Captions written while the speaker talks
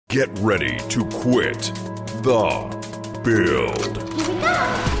Get ready to quit the build.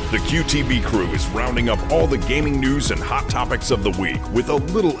 The QTB crew is rounding up all the gaming news and hot topics of the week with a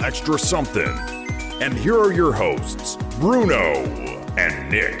little extra something. And here are your hosts, Bruno and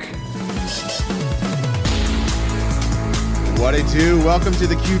Nick. What it do? Welcome to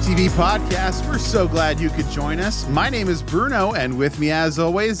the QTV podcast. We're so glad you could join us. My name is Bruno, and with me, as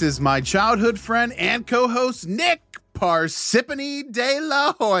always, is my childhood friend and co-host, Nick Parsippany de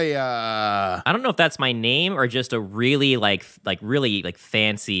la Hoya. I don't know if that's my name or just a really really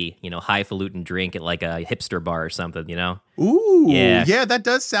fancy, highfalutin drink at like a hipster bar or something, Ooh, yeah, that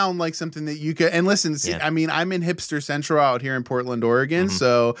does sound like something that you could. And listen, Yeah. I mean, I'm in Hipster Central out here in Portland, Oregon,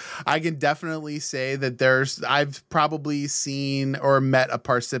 so I can definitely say that I've probably seen or met a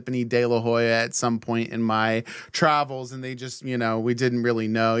Parsippany de la Hoya at some point in my travels, and they just, we didn't really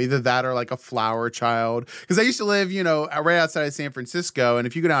know either that or like a flower child. Because I used to live, right outside of San Francisco, and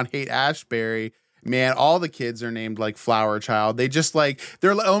if you go down Haight-Ashbury, man, all the kids are named like Flower Child. They just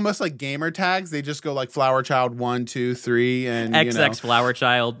they're almost like gamer tags. They just go like Flower Child 1, 2, 3, and XX Flower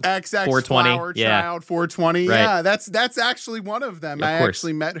Child, XX 420, Flower Child 420. Right. Yeah, that's actually one of them. Of I course.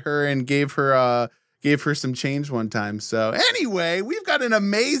 actually met her and gave her some change one time. So anyway, we've got an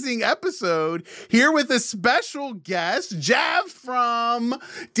amazing episode here with a special guest, Jav from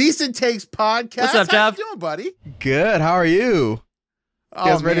Decent Takes Podcast. What's up, How Jav? you doing, buddy? Good. How are you? You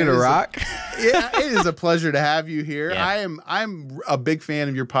guys ready to rock? It is a pleasure to have you here. Yeah. I'm a big fan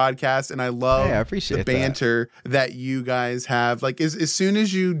of your podcast, and I love Hey, I appreciate the banter that you guys have. Like as soon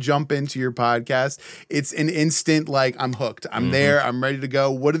as you jump into your podcast, it's an instant I'm hooked. I'm there. I'm ready to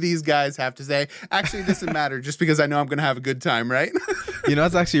go. What do these guys have to say? Actually, it doesn't matter just because I know I'm going to have a good time, right?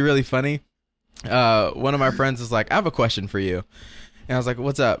 It's actually really funny. One of my friends is like, I have a question for you. And I was like,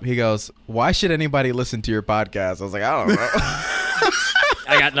 what's up? He goes, why should anybody listen to your podcast? I was like, I don't know.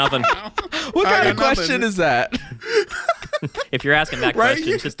 I got nothing. What kind of got question nothing. is that? If you're asking that Right?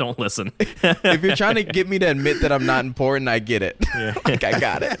 question, just don't listen. If you're trying to get me to admit that I'm not important, I get it. Like, I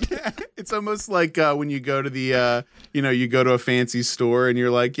got it. It's almost like when you go to the, you go to a fancy store and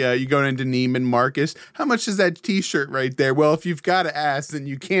you're like, yeah, you go into Neiman Marcus. How much is that T-shirt right there? Well, if you've got to ask, then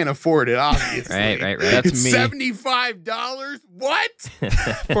you can't afford it, obviously. Right. That's It's me. $75? What?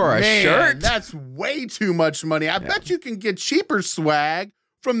 For a Man, shirt? that's way too much money. I bet you can get cheaper swag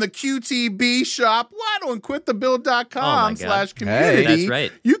from the QTB shop. Why don't Oh my quitthebill.com/community? That's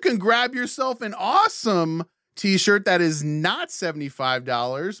right. You can grab yourself an awesome T-shirt that is not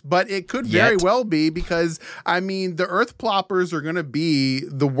 $75, but it could very Yet. well be because, the Earth Ploppers are going to be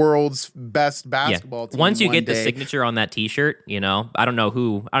the world's best basketball team. Once you one get the day. signature on that T-shirt, I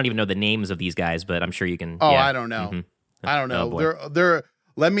don't even know the names of these guys, but I'm sure you can. Oh, yeah. I don't know. Mhm. I don't know. Oh, boy. They're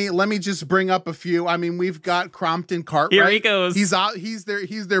let me just bring up a few. We've got Crompton Cartwright. Here he goes. He's out. He's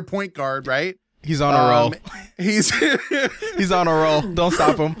their point guard, right? He's on a roll. He's He's on a roll. Don't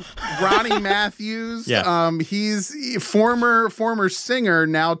stop him. Ronnie Matthews. Yeah. He's former singer,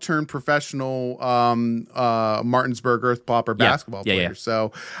 now turned professional Martinsburg Earth Plopper basketball Yeah, player. yeah.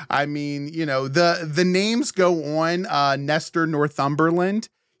 So the names go on. Nestor Northumberland.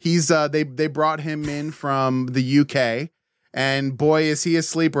 He's they brought him in from the UK, and boy is he a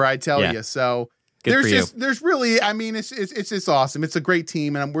sleeper, I tell Yeah. you. So Good for you. there's really, it's just awesome. It's a great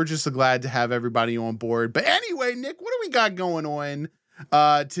team, and we're just so glad to have everybody on board. But anyway, Nick, what do we got going on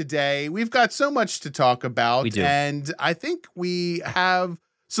today? We've got so much to talk about. We do. And I think we have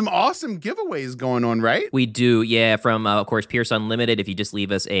some awesome giveaways going on, right? We do, yeah, from, of course, Pierce Unlimited. If you just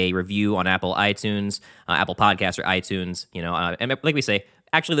leave us a review on Apple iTunes, Apple Podcasts or iTunes, and like we say,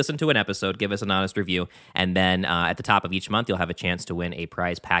 actually listen to an episode, give us an honest review, and then at the top of each month, you'll have a chance to win a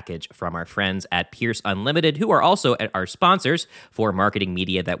prize package from our friends at Pierce Unlimited, who are also our sponsors for marketing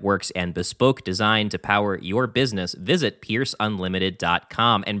media that works and bespoke design to power your business. Visit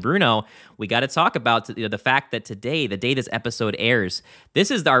pierceunlimited.com. And Bruno, we got to talk about the fact that today, the day this episode airs,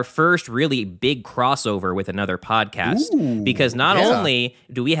 this is our first really big crossover with another podcast. Ooh, because not yeah. only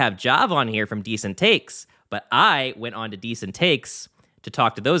do we have Jav on here from Decent Takes, but I went on to Decent Takes to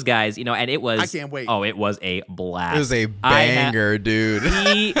talk to those guys, and it was... I can't wait. Oh, it was a blast. It was a banger, dude.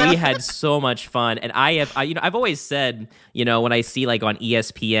 We had so much fun, and I've always said, when I see on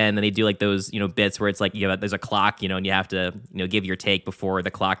ESPN and they do those bits where it's there's a clock, and you have to give your take before the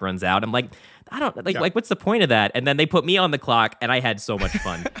clock runs out. I'm like, I don't what's the point of that? And then they put me on the clock, and I had so much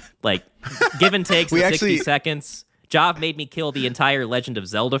fun. Give and takes in 60 seconds. Jav made me kill the entire Legend of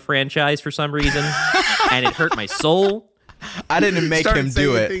Zelda franchise for some reason, and it hurt my soul. I didn't make Start him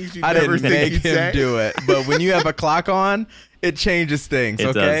do saying it. things you I never didn't think make you'd him say. do it. But when you have a clock on, it changes things, It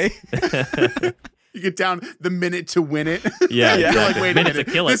okay? does. You get down the minute to win it. Yeah, You're exactly. like, wait a Minute to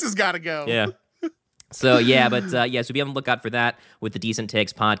minute, kill it. this has got to go. Yeah. So so be on the lookout for that with the Decent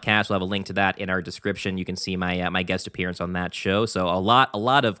Takes podcast. We'll have a link to that in our description. You can see my my guest appearance on that show. So a lot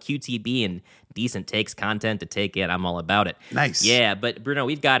of QTB and Decent Takes content to take in. I'm all about it. Nice. Yeah, but Bruno,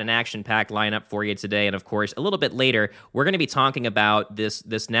 we've got an action-packed lineup for you today, and of course, a little bit later, we're going to be talking about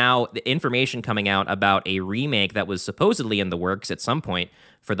this now the information coming out about a remake that was supposedly in the works at some point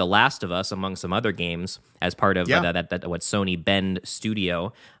for The Last of Us, among some other games, as part of that what Sony Bend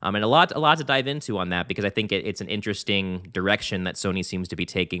Studio, and a lot to dive into on that, because I think it's an interesting direction that Sony seems to be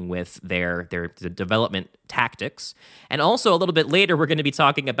taking with their development tactics. And also a little bit later, we're going to be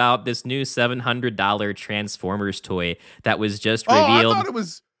talking about this new $700 Transformers toy that was just revealed.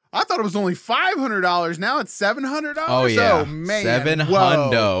 I thought it was only $500. Now it's $700. Oh yeah, oh, man.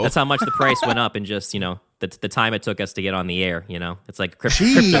 $700. That's how much the price went up in just the time it took us to get on the air. It's like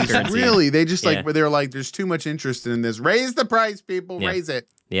Jeez, cryptocurrency. really? They just they're like, there's too much interest in this. Raise the price, people. Yeah. Raise it.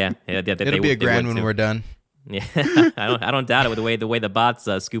 Yeah, It'll be a grand when we're done. Yeah, I don't doubt it with the way the bots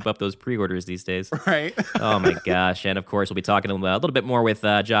scoop up those pre-orders these days. Right. Oh my gosh! And of course, we'll be talking a little bit more with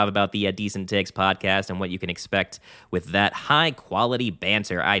Jav about the Decent Takes podcast and what you can expect with that high quality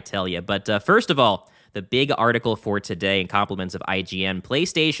banter. I tell you. But first of all, the big article for today, in compliments of IGN,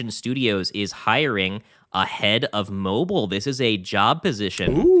 PlayStation Studios is hiring a head of mobile. This is a job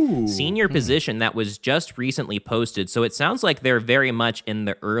position, senior position that was just recently posted. So it sounds like they're very much in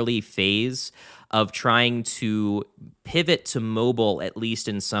the early phase of trying to pivot to mobile, at least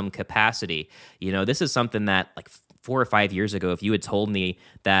in some capacity. This is something that, like, 4 or 5 years ago, if you had told me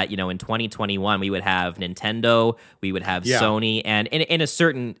that, in 2021, we would have Nintendo, we would have Sony, and in a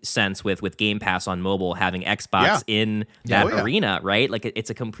certain sense with Game Pass on mobile, having Xbox in that arena, right? Like,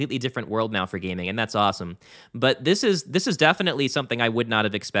 it's a completely different world now for gaming, and that's awesome. But this is definitely something I would not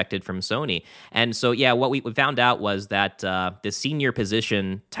have expected from Sony. And so, what we found out was that the senior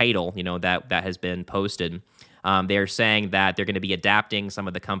position title, that has been posted, they're saying that they're going to be adapting some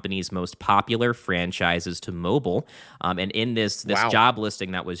of the company's most popular franchises to mobile. And in this job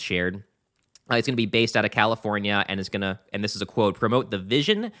listing that was shared, it's going to be based out of California, and it's going to, and this is a quote, promote the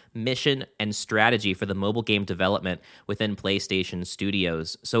vision, mission, and strategy for the mobile game development within PlayStation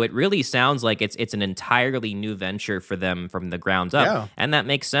Studios. So it really sounds like it's an entirely new venture for them from the ground up. Yeah. And that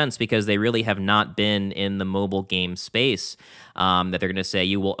makes sense because they really have not been in the mobile game space. That they're going to say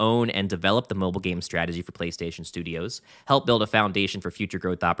you will own and develop the mobile game strategy for PlayStation Studios, help build a foundation for future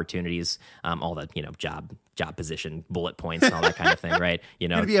growth opportunities, all the job position bullet points and all that kind of thing, right? You're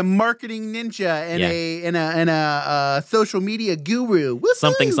going to be a marketing ninja and a social media guru. Woo-hoo!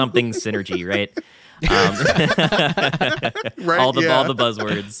 Something synergy, right? Right, all the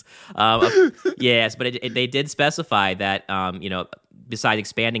buzzwords. Yes, but they did specify that besides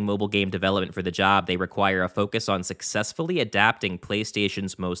expanding mobile game development for the job, they require a focus on successfully adapting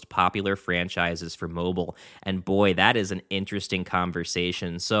PlayStation's most popular franchises for mobile. And boy, that is an interesting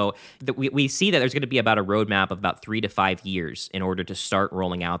conversation. So we see that there's going to be about a roadmap of about 3 to 5 years in order to start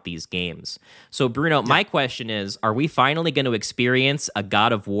rolling out these games. So Bruno, my question is, are we finally going to experience a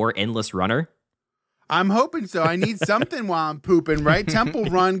God of War endless runner? I'm hoping so. I need something while I'm pooping, right? Temple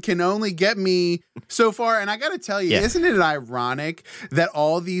Run can only get me so far. And I got to tell you, isn't it ironic that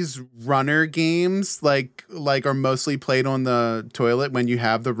all these runner games like are mostly played on the toilet when you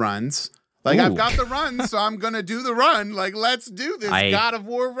have the runs? Like, I've got the run, so I'm going to do the run. Like, let's do this God of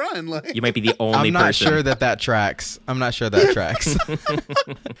War run. Like, you might be the only I'm not person. sure that tracks. I'm not sure that tracks.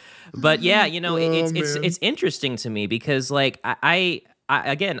 But yeah, it's interesting to me because, like, I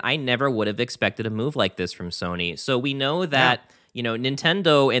never would have expected a move like this from Sony. So we know that,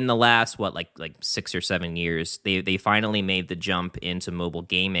 Nintendo in the last, like 6 or 7 years, they finally made the jump into mobile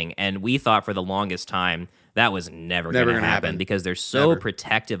gaming. And we thought for the longest time that was never going to happen because they're so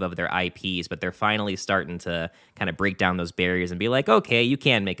protective of their IPs, but they're finally starting to kind of break down those barriers and be like, okay, you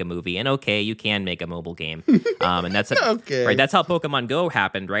can make a movie, and okay, you can make a mobile game. And that's right. That's how Pokemon Go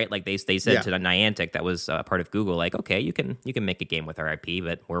happened, right? Like they said to Niantic, that was part of Google, like, okay, you can make a game with our IP,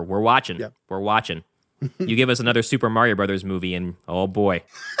 but we're watching. Yeah. We're watching. You give us another Super Mario Brothers movie, and oh boy.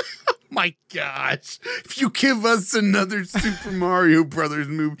 My gosh, if you give us another Super Mario Brothers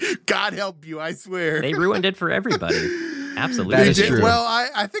movie, God help you, I swear. They ruined it for everybody. Absolutely. That is true. Well,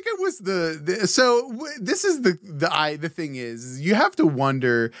 I think it was the thing is, you have to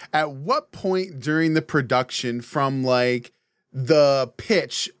wonder at what point during the production from like the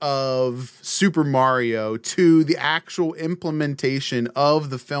pitch of Super Mario to the actual implementation of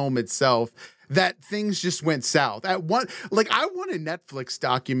the film itself that things just went south. I want a Netflix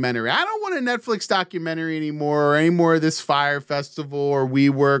documentary. I don't want a Netflix documentary anymore, or any more of this Fire Festival or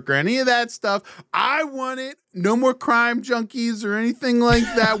WeWork or any of that stuff. I want it. No more crime junkies or anything like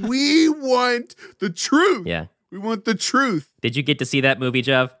that. We want the truth. Yeah. We want the truth. Did you get to see that movie,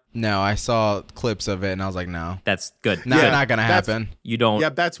 Jeff? No, I saw clips of it and I was like, no. That's good. Not gonna happen. You don't. Yeah,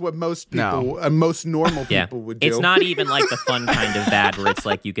 that's what most people, most normal people would do. It's not even like the fun kind of bad where it's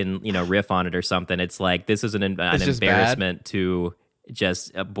like you can, riff on it or something. It's like this is an embarrassment to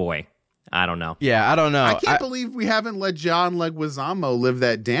just a boy. I don't know. Yeah, I don't know. I can't believe we haven't let John Leguizamo live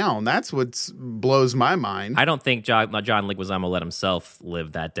that down. That's what blows my mind. I don't think John Leguizamo let himself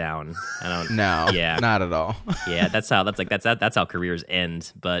live that down. I don't. No. Yeah. Not at all. Yeah, that's how careers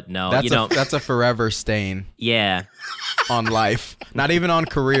end. But no, that's a forever stain. Yeah. On life, not even on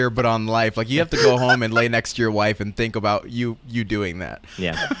career, but on life. Like you have to go home and lay next to your wife and think about you doing that.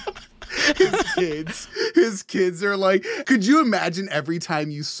 Yeah. His kids are like, could you imagine every time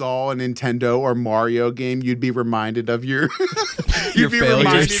you saw a Nintendo or Mario game, you'd be reminded of your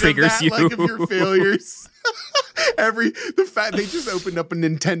failures. Triggers you. Like of your failures. The fact they just opened up a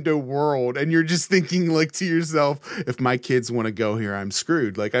Nintendo World and you're just thinking like to yourself, if my kids want to go here, I'm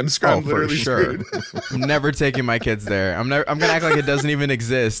screwed. Like I'm screwed. I'm literally screwed. I'm never taking my kids there. I'm gonna act like it doesn't even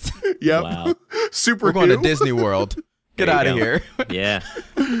exist. Yep. Wow. We're going to Disney World. Get out of here. Yeah.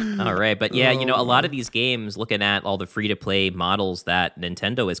 All right. But yeah, a lot of these games, looking at all the free-to-play models that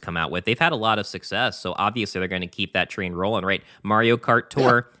Nintendo has come out with, they've had a lot of success. So obviously they're going to keep that train rolling, right? Mario Kart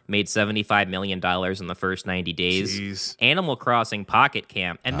Tour made $75 million in the first 90 days. Jeez. Animal Crossing Pocket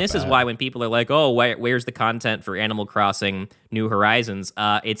Camp. And this is why when people are like, oh, where's the content for Animal Crossing New Horizons?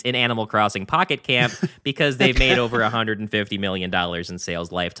 It's in Animal Crossing Pocket Camp because they've made over $150 million in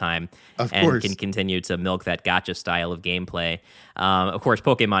sales lifetime. Of and course. Can continue to milk that gacha style of gameplay. Of course,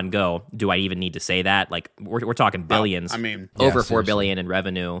 Pokemon Go, do I even need to say that? Like, we're talking billions. Over $4 billion in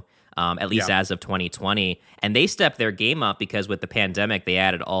revenue. At least as of 2020. And they stepped their game up because with the pandemic, they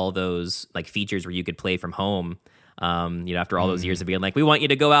added all those like features where you could play from home. After all those years of being like, we want you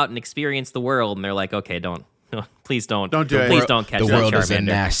to go out and experience the world. And they're like, okay, please don't do it. Please don't catch that Charmander. The world is a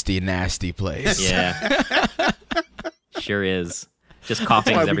nasty, nasty place. Yeah. Sure is. Just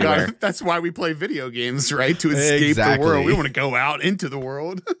coughings everywhere. That's why we play video games, right? To escape the world. We want to go out into the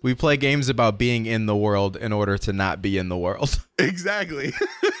world. We play games about being in the world in order to not be in the world. Exactly.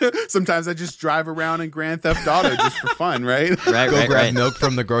 Sometimes I just drive around in Grand Theft Auto just for fun, right? Go grab milk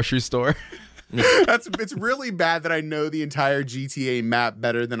from the grocery store. It's really bad that I know the entire GTA map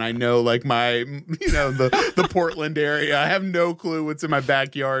better than I know like my the Portland area. I have no clue what's in my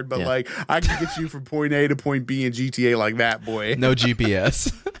backyard, but like I can get you from point A to point B in GTA like that, boy. No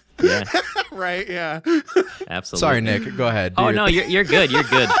GPS. Yeah. Right, yeah. Absolutely. Sorry, Nick. Go ahead. Oh no, you're good. You're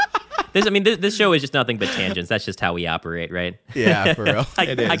good. This show is just nothing but tangents. That's just how we operate, right? Yeah, for real.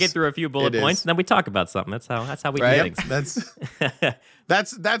 I get through a few bullet points and then we talk about something. That's how we do things.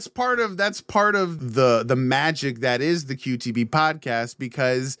 That's part of the magic that is the QTB podcast,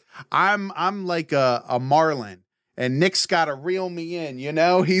 because I'm like a marlin and Nick's got to reel me in,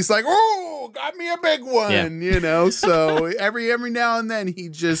 he's like, oh, got me a big one, so every now and then he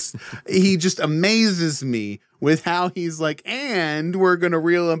just amazes me with how he's like, and we're gonna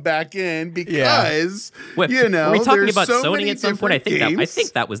reel him back in because were we talking about so Sony at some point? I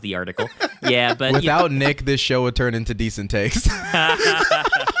think that was the article. Yeah, but without Nick, this show would turn into Decent Takes.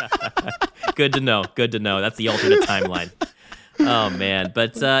 Good to know. That's the alternate timeline. Oh man,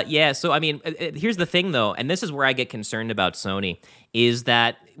 but so I mean, here's the thing though, and this is where I get concerned about Sony, is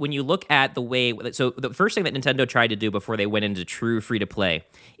that when you look at the way, so the first thing that Nintendo tried to do before they went into true free to play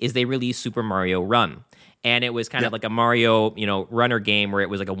is they released Super Mario Run. And it was kind of like a Mario, runner game where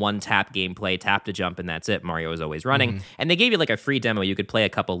it was like a one-tap gameplay, tap to jump, and that's it. Mario is always running. Mm-hmm. And they gave you like a free demo. You could play a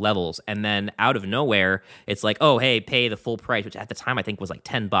couple levels. And then out of nowhere, it's like, oh, hey, pay the full price, which at the time I think was like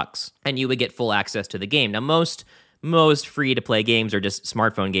 $10. And you would get full access to the game. Now, most free-to-play games are just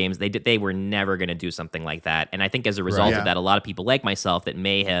smartphone games. They were never going to do something like that. And I think as a result of that, a lot of people like myself that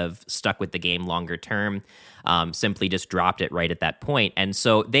may have stuck with the game longer term simply just dropped it right at that point. And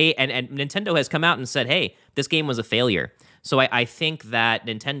so and Nintendo has come out and said, hey, this game was a failure. So I think that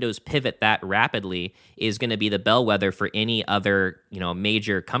Nintendo's pivot that rapidly is going to be the bellwether for any other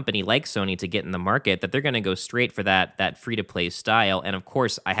major company like Sony to get in the market, that they're going to go straight for that free-to-play style. And of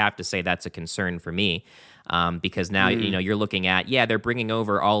course, I have to say that's a concern for me. Because now you're looking at they're bringing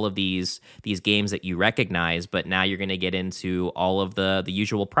over all of these games that you recognize, but now you're going to get into all of the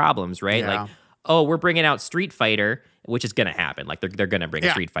usual problems, right? Like, oh, we're bringing out Street Fighter, which is gonna happen. Like they're gonna bring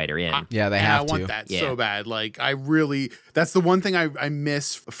a Street Fighter in. Yeah, they And have I to. want that so bad. Like that's the one thing I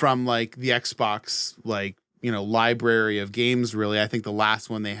miss from like the Xbox, like, library of games. Really, I think the last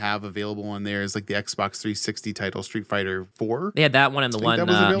one they have available on there is like the Xbox 360 title Street Fighter 4. They had that one and the one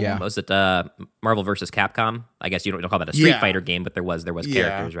was it Marvel versus Capcom? I guess you don't call that a Street Fighter game, but there was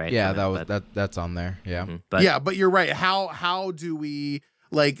characters, right? Yeah, that's on there. Yeah. But you're right. How do we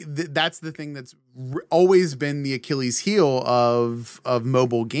like that's the thing that's always been the Achilles heel of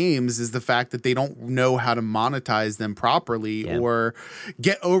mobile games, is the fact that they don't know how to monetize them properly or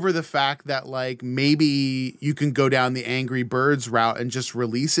get over the fact that like maybe you can go down the Angry Birds route and just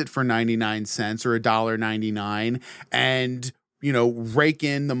release it for 99 cents or $1.99 and rake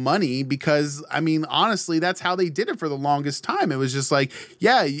in the money, because I mean, honestly, that's how they did it for the longest time. It was just like,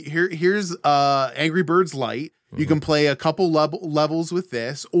 here's Angry Birds Lite. You can play a couple levels with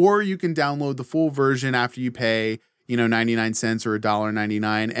this, or you can download the full version after you pay, 99 cents or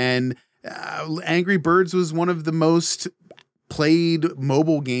 $1.99. And Angry Birds was one of the most played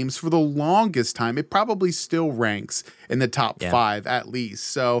mobile games for the longest time. It probably still ranks in the top 5 at least.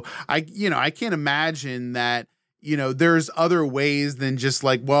 So I can't imagine that, there's other ways than just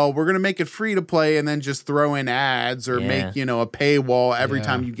like, well, we're going to make it free to play and then just throw in ads or make, a paywall every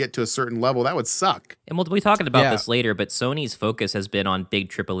time you get to a certain level. That would suck. And we'll be talking about this later, but Sony's focus has been on big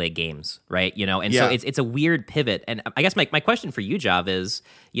AAA games, right? And so it's a weird pivot. And I guess my question for you, Jav, is,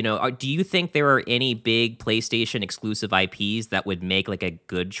 do you think there are any big PlayStation exclusive IPs that would make like a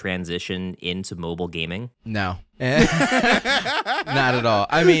good transition into mobile gaming? No. Not at all.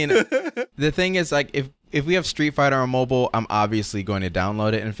 I mean, the thing is, like, if we have Street Fighter on mobile, I'm obviously going to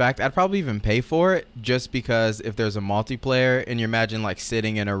download it. In fact, I'd probably even pay for it, just because if there's a multiplayer and you imagine like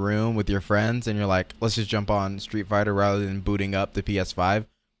sitting in a room with your friends and you're like, let's just jump on Street Fighter rather than booting up the PS5,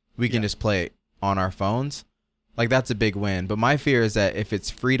 we can just play it on our phones. Like, that's a big win. But my fear is that if it's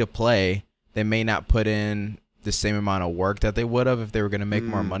free to play, they may not put in the same amount of work that they would have if they were going to make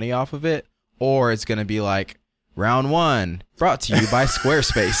more money off of it. Or it's going to be like, round 1 brought to you by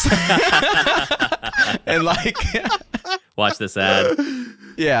Squarespace. And like, watch this ad.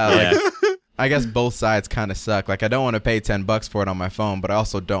 I guess both sides kind of suck. Like, I don't want to pay $10 for it on my phone, but I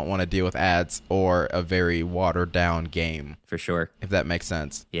also don't want to deal with ads or a very watered down game. For sure. If that makes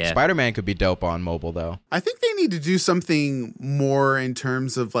sense. Yeah. Spider-Man could be dope on mobile, though. I think they need to do something more in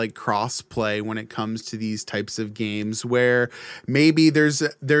terms of like cross-play when it comes to these types of games, where maybe there's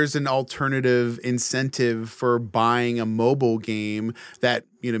an alternative incentive for buying a mobile game that,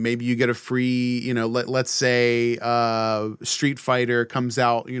 maybe you get a free, let's say Street Fighter comes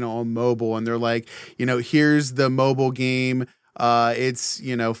out, on mobile, and they're like, here's the mobile game. It's,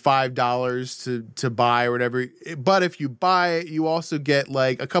 $5 to buy or whatever. But if you buy it, you also get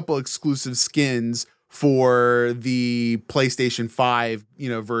like a couple exclusive skins for the PlayStation 5,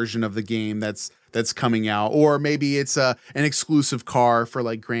 version of the game that's coming out, or maybe it's an exclusive car for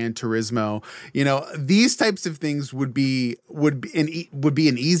like Gran Turismo. These types of things would be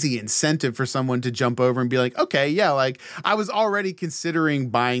an easy incentive for someone to jump over and be like, okay, yeah, like I was already considering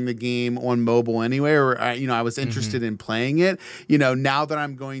buying the game on mobile anyway, or I was interested in playing it. Now that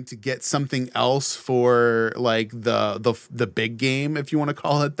I'm going to get something else for like the big game, if you want to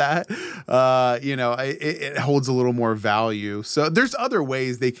call it that, it holds a little more value. So there's other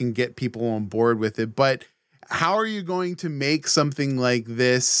ways they can get people on board with it, but how are you going to make something like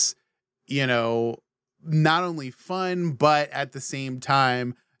this, not only fun, but at the same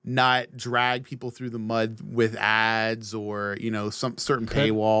time not drag people through the mud with ads or, some certain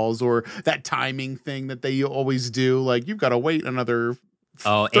paywalls or that timing thing that they always do? Like, you've got to wait another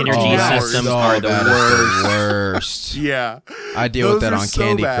energy systems are the worst. Yeah. I deal with that on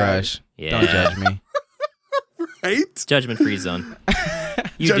Candy Crush. Yeah. Don't judge me. Right? Judgment-free zone.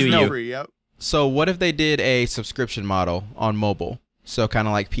 Judgment-free, yep. So what if they did a subscription model on mobile? So kind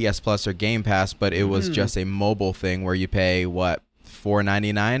of like PS Plus or Game Pass, but it was just a mobile thing where you pay,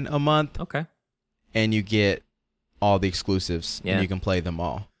 $4.99 a month? Okay. And you get all the exclusives, and you can play them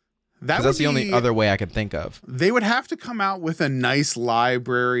all. That's the only other way I can think of. They would have to come out with a nice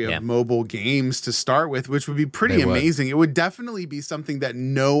library of mobile games to start with, which would be pretty amazing. It would definitely be something that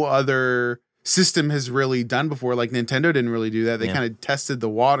no other system has really done before. Like, Nintendo didn't really do that. They kind of tested the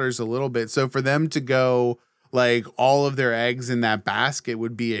waters a little bit. So for them to go like all of their eggs in that basket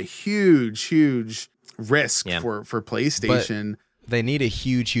would be a huge risk for PlayStation. But they need a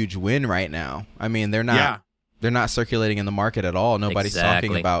huge win right now. I mean, they're not circulating in the market at all. Nobody's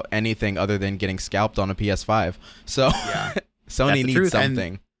talking about anything other than getting scalped on a PS5. So Sony needs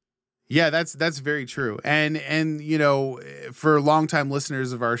something. That's very true. And for longtime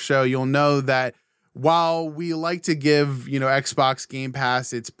listeners of our show, you'll know that while we like to give, Xbox Game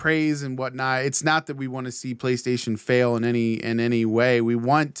Pass its praise and whatnot, it's not that we want to see PlayStation fail in any way. We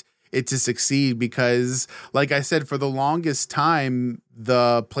want it to succeed because, like I said, for the longest time,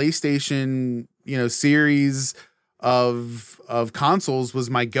 the PlayStation, series of consoles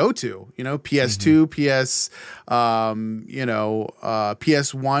was my go-to. PS2,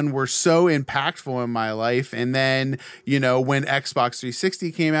 PS1 were so impactful in my life. And then, when Xbox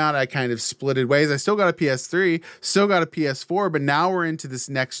 360 came out, I kind of splitted ways. I still got a PS3, still got a PS4, but now we're into this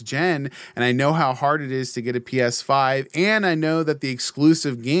next gen, and I know how hard it is to get a PS5, and I know that the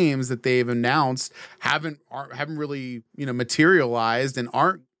exclusive games that they've announced haven't really, materialized and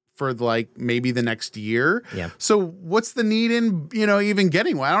aren't for maybe the next year. Yeah. So what's the need in, even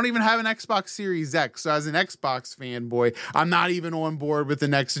getting one? I don't even have an Xbox Series X. So as an Xbox fanboy, I'm not even on board with the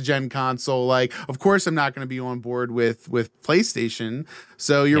next gen console. Of course I'm not going to be on board with PlayStation.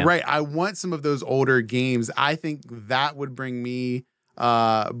 So you're right. I want some of those older games. I think that would bring me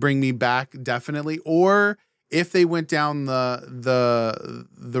back definitely. Or if they went down the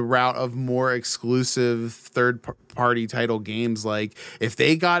route of more exclusive third-party title games, if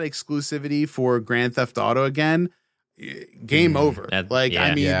they got exclusivity for Grand Theft Auto again, game over.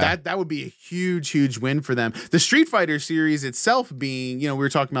 That would be a huge win for them. The Street Fighter series itself being, we were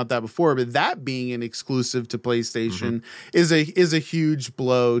talking about that before, but that being an exclusive to PlayStation is a huge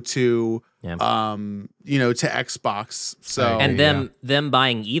blow to to Xbox. So and them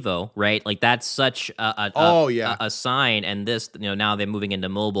buying Evo, right? That's such a sign. And this, now they're moving into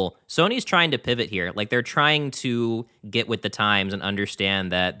mobile. Sony's trying to pivot here. They're trying to get with the times and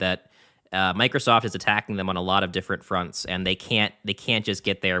understand that Microsoft is attacking them on a lot of different fronts, and they can't just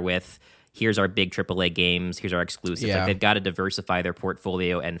get there with, here's our big AAA games, here's our exclusives. Yeah. They've got to diversify their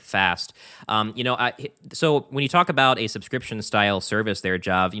portfolio and fast. So when you talk about a subscription style service there,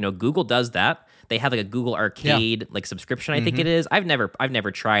 Jav, Google does that. They have a Google Arcade subscription, I think it is. I've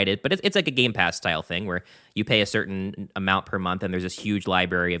never tried it, but it's like a Game Pass style thing where you pay a certain amount per month, and there's this huge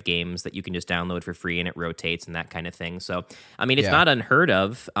library of games that you can just download for free, and it rotates and that kind of thing. So, it's not unheard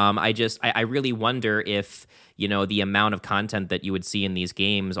of. I really wonder if the amount of content that you would see in these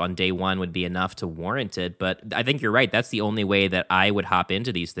games on day one would be enough to warrant it. But I think you're right. That's the only way that I would hop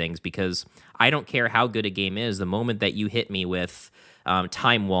into these things, because I don't care how good a game is. The moment that you hit me with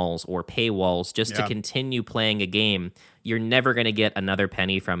time walls or paywalls just to continue playing a game, you're never going to get another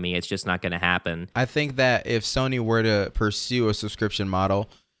penny from me. It's just not going to happen. I think that if Sony were to pursue a subscription model,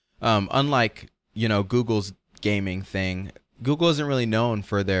 unlike Google's gaming thing, Google isn't really known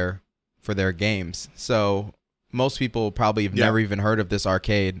for their games. So most people probably have never even heard of this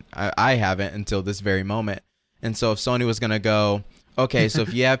arcade. I haven't until this very moment. And so if Sony was going to go, okay, so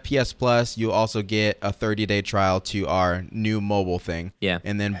if you have PS Plus, you also get a 30-day trial to our new mobile thing. Yeah.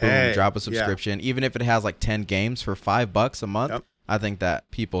 And then boom, drop a subscription. Yeah. Even if it has 10 games for $5 a month, I think that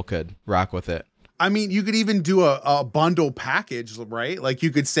people could rock with it. I mean, you could even do a bundle package, right? You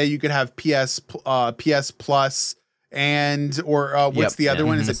could say you could have PS Plus or what's the other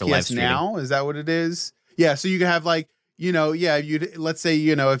one? Is it PS Now? Is that what it is? Yeah. So you could have let's say,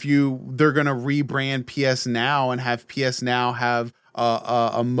 if they're going to rebrand PS Now and have PS Now have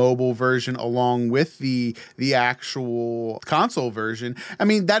a mobile version along with the actual console version. I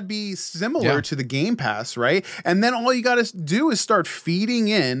mean, that'd be similar to the Game Pass, right? And then all you got to do is start feeding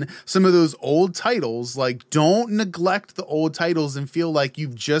in some of those old titles. Don't neglect the old titles and feel like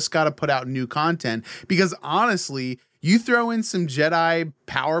you've just got to put out new content, because honestly, you throw in some Jedi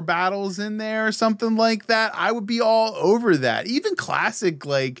power battles in there or something like that, I would be all over that. Even classic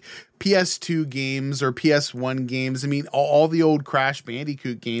PS2 games or PS1 games. I mean, all the old Crash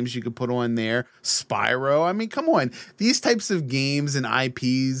Bandicoot games you could put on there. Spyro. I mean, come on. These types of games and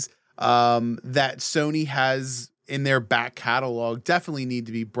IPs that Sony has in their back catalog definitely need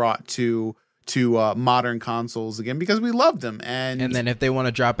to be brought to modern consoles again, because we loved them. And then if they want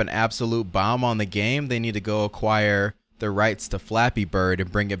to drop an absolute bomb on the game, they need to go acquire the rights to Flappy Bird and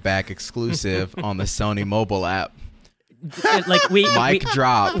bring it back exclusive on the Sony mobile app. Mic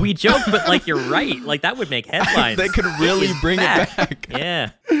drop. We joke, but you're right. That would make headlines. They could really bring it back.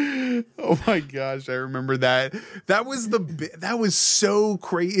 Yeah. Oh my gosh, I remember that. That was so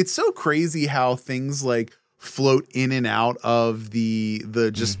crazy. It's so crazy how things float in and out of the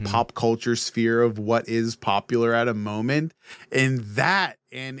just pop culture sphere of what is popular at a moment, and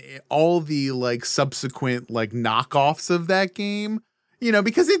all the subsequent knockoffs of that game.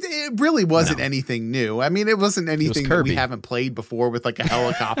 Because it really wasn't anything new. I mean, it wasn't anything that we haven't played before with a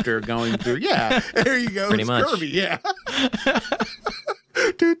helicopter going through. Yeah, there you go. Pretty much. Kirby, yeah.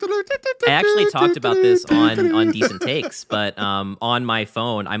 actually talked about this on Decent Takes, but on my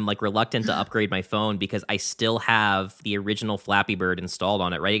phone, I'm like reluctant to upgrade my phone because I still have the original Flappy Bird installed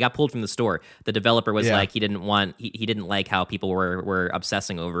on it. Right, it got pulled from the store. The developer was like, he didn't like how people were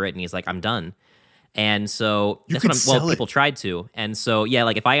obsessing over it, and he's like, I'm done. And so that's what people tried to. And so yeah,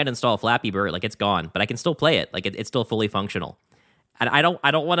 like if I uninstall Flappy Bird, like it's gone, but I can still play it. Like it's still fully functional. And I don't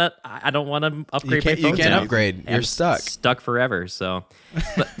want to upgrade my phone. You can't upgrade. You're stuck forever. So,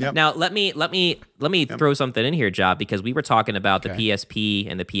 but now let me throw something in here, Job, because we were talking about the PSP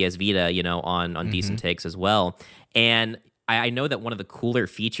and the PS Vita, on Decent Takes as well. And I know that one of the cooler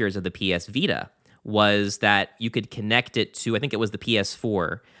features of the PS Vita was that you could connect it to, I think it was the PS4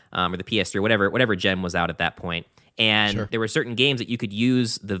 or the PS3, whatever gen was out at that point. And there were certain games that you could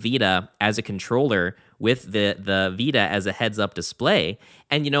use the Vita as a controller with the Vita as a heads-up display.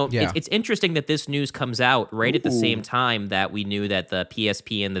 And, it's interesting that this news comes out right at the same time that we knew that the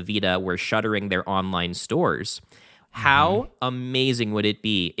PSP and the Vita were shuttering their online stores. How amazing would it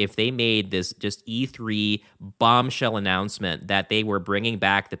be if they made this just E3 bombshell announcement that they were bringing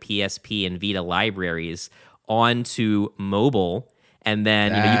back the PSP and Vita libraries onto mobile, and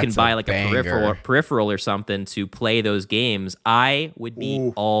then you can buy like a peripheral or something to play those games? I would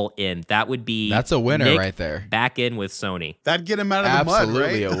be all in. That's a winner right there. Back in with Sony. That'd get him out of the mud,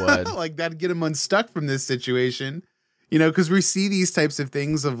 right? Absolutely, it would. Like that'd get him unstuck from this situation. Because we see these types of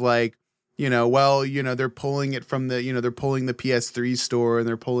things of like, they're pulling it from they're pulling the PS3 store and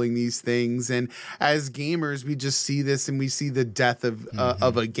they're pulling these things. And as gamers, we just see this and we see the death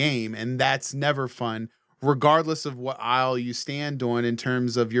of a game. And that's never fun, regardless of what aisle you stand on in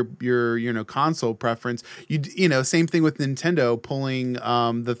terms of your console preference. Same thing with Nintendo pulling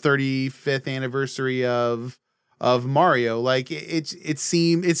the 35th anniversary of Mario. Like it's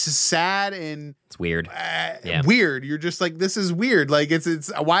just sad and it's weird. Weird. You're just like, this is weird. Like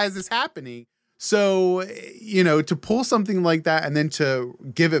it's why is this happening? So, to pull something like that and then to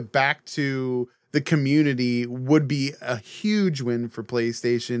give it back to the community would be a huge win for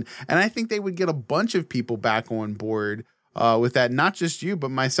PlayStation. And I think they would get a bunch of people back on board with that. Not just you,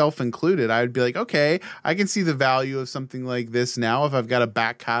 but myself included. I would be like, okay, I can see the value of something like this now if I've got a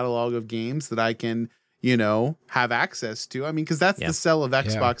back catalog of games that I can have access to. I mean, because that's the sell of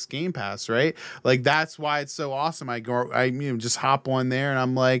Xbox Game Pass, right? Like that's why it's so awesome. I just hop on there and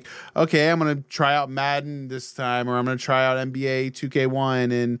I'm like, okay, I'm gonna try out Madden this time, or I'm gonna try out NBA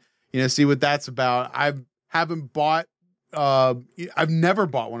 2K1 and see what that's about. I've never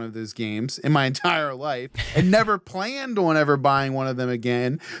bought one of those games in my entire life and never planned on ever buying one of them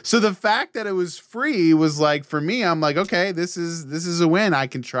again. So the fact that it was free was like, for me, I'm like, okay, this is a win. I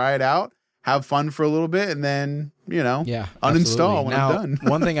can try it out, have fun for a little bit, and then, uninstall when I'm done.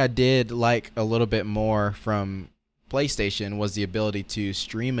 One thing I did like a little bit more from PlayStation was the ability to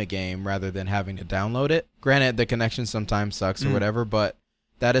stream a game rather than having to download it. Granted, the connection sometimes sucks or whatever, but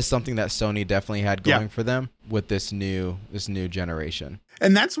that is something that Sony definitely had going for them with this new generation.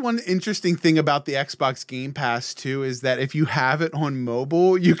 And that's one interesting thing about the Xbox Game Pass too, is that if you have it on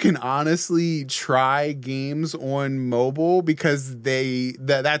mobile, you can honestly try games on mobile because the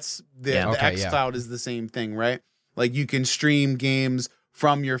xCloud is the same thing, right? Like you can stream games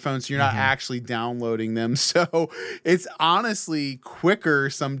from your phone, so you're not actually downloading them. So it's honestly quicker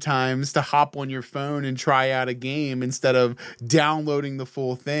sometimes to hop on your phone and try out a game instead of downloading the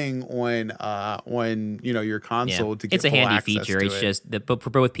full thing on your console to get it's a full handy access feature. to It's it. just that, but for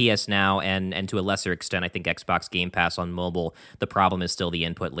both PS Now and to a lesser extent, I think Xbox Game Pass on mobile, the problem is still the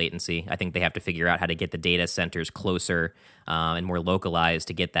input latency. I think they have to figure out how to get the data centers closer and more localized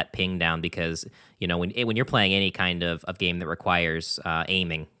to get that ping down, because when you're playing any kind of game that requires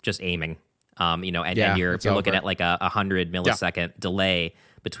aiming, and you're looking at like a 100 millisecond delay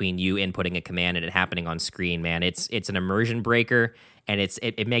between you inputting a command and it happening on screen, man, it's an immersion breaker, and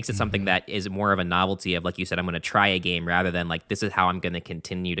it makes it something that is more of a novelty of, like you said, I'm going to try a game rather than like, this is how I'm going to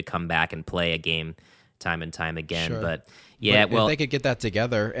continue to come back and play a game time and time again. Sure. But if they could get that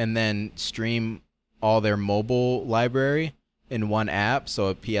together and then stream all their mobile library in one app,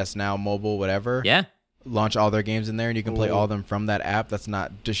 so PS Now, mobile, whatever. Yeah. Launch all their games in there and you can play all of them from that app that's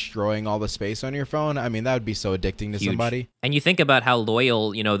not destroying all the space on your phone. I mean, that would be so addicting to somebody. And you think about how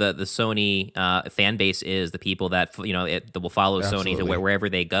loyal, the Sony fan base is, the people that, that will follow Sony to wherever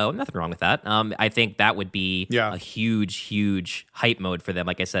they go. Nothing wrong with that. I think that would be a huge, huge hype mode for them.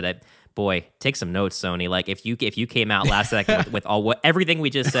 Like I said, boy, take some notes, Sony. Like if you came out last second with everything we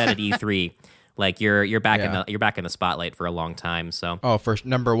just said at E3, like you're back in the spotlight for a long time. So for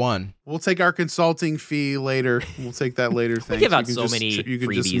number one, we'll take our consulting fee later. We'll take that later. We give out so many you can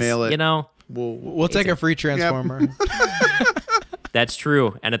freebies, just mail it. We'll take a free transformer. That's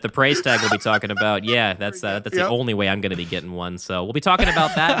true. And at the price tag we'll be talking about, that's the only way I'm going to be getting one. So we'll be talking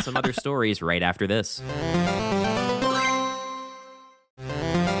about that and some other stories right after this.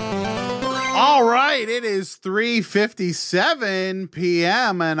 All right, it is 3:57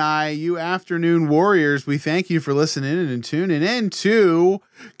 p.m. and you afternoon warriors, we thank you for listening and tuning in to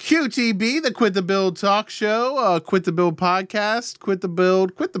QTB, the Quit the Build talk show, Quit the Build podcast, Quit the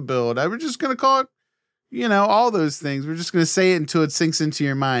Build. We're just going to call it, all those things. We're just going to say it until it sinks into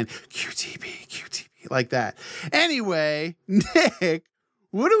your mind. QTB, like that. Anyway, Nick,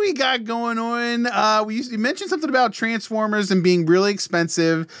 what do we got going on? You mentioned something about Transformers and being really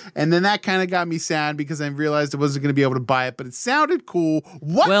expensive, and then that kind of got me sad because I realized I wasn't going to be able to buy it, but it sounded cool.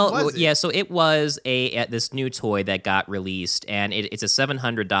 What was it? Yeah, so it was this new toy that got released, and it's a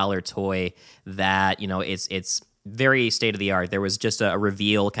 $700 toy that, it's very state of the art. There was just a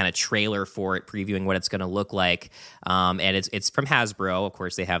reveal kind of trailer for it, previewing what it's going to look like. And it's from Hasbro. Of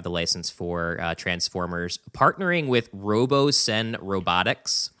course, they have the license for Transformers, partnering with RoboSen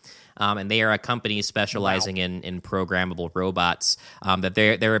Robotics. And they are a company specializing in programmable robots. That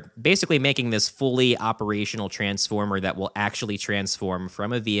they're basically making this fully operational transformer that will actually transform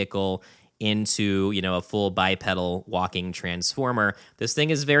from a vehicle into a full bipedal walking transformer. This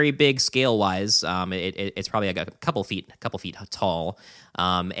thing is very big scale wise. It's probably like a couple feet tall.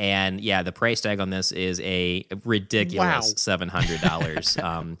 And the price tag on this is a ridiculous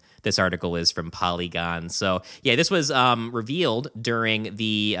 $700. This article is from Polygon. So this was revealed during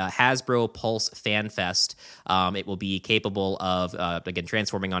the Hasbro Pulse Fan Fest. It will be capable of again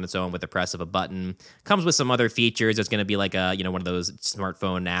transforming on its own with the press of a button. Comes with some other features. It's going to be like a one of those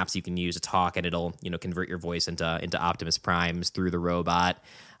smartphone apps you can use to talk, and it'll convert your voice into Optimus Primes through the robot.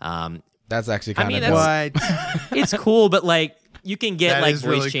 That's actually kind of what? It's cool, but like you can get That like is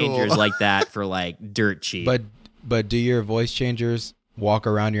voice really changers cool. like that for like dirt cheap. But do your voice changers walk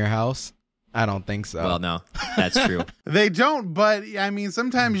around your house? I don't think so. Well, no, that's true. They don't, but I mean,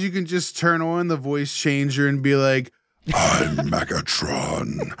 sometimes you can just turn on the voice changer and be like, I'm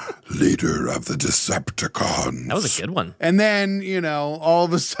Megatron, leader of the Decepticons. That was a good one. and then, all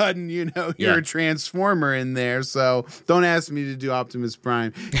of a sudden, you're a transformer in there. So don't ask me to do Optimus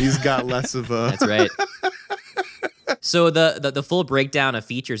Prime. He's got less of a... That's right. So the full breakdown of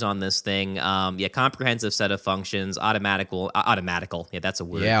features on this thing, comprehensive set of functions, automatical, that's a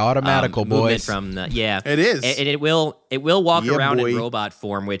word. Yeah, automatical, boys. From It is. and it will walk Yeah, around boy. in robot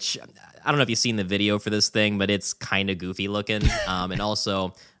form, which I don't know if you've seen the video for this thing, but it's kind of goofy looking, and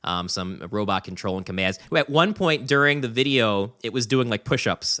also some robot control and commands. At one point during the video, it was doing like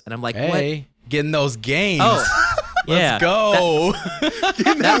push-ups, and I'm like, Hey, getting those gains. Oh. Yeah, Let's go.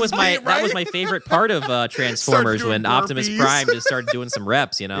 that was my favorite part of Transformers doing when Optimus burpees. Prime just started doing some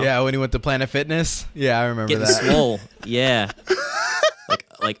reps. Yeah, when he went to Planet Fitness. Yeah, I remember getting that. swole. Yeah,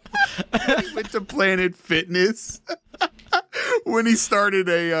 like He went to Planet Fitness when he started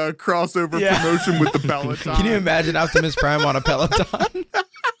a crossover promotion with the Peloton. Can you imagine Optimus Prime on a Peloton?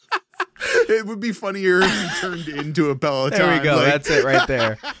 It would be funnier if he turned into a Peloton. There we go. like- That's it right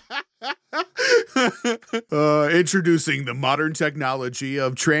there. Introducing the modern technology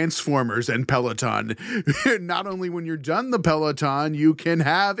of Transformers and Peloton. Not only when you're done the Peloton, you can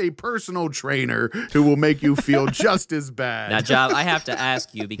have a personal trainer who will make you feel just as bad. now, Job, I have to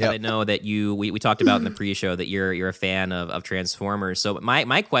ask you because Yep. I know that we talked about in the pre-show that you're a fan of Transformers. So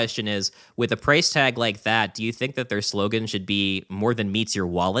my question is, with a price tag like that, do you think that their slogan should be more than meets your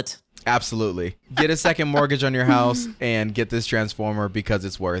wallet? Absolutely. Get a second mortgage on your house and get this Transformer because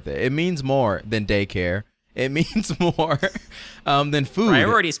it's worth it. It means more than daycare. It means more than food.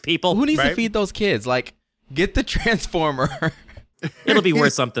 Priorities, people. Who needs to Right? feed those kids? Like, get the Transformer. It'll be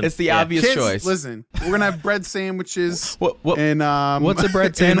worth something. It's the Yeah. obvious Kids, choice. listen, we're gonna have bread sandwiches What- and what's a bread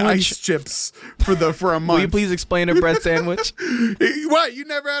and sandwich? ice chips for a month. Will you please explain a bread sandwich? What? You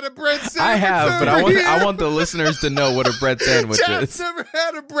never had a bread sandwich? I have, but over here? I want the listeners to know what a bread sandwich Chad's is. never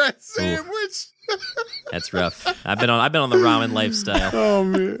had a bread sandwich. That's rough. I've been on the ramen lifestyle. Oh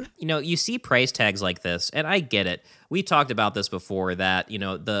man. You see price tags like this, and I get it. We talked about this before that,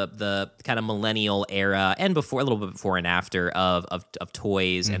 the kind of millennial era and before, a little bit before and after of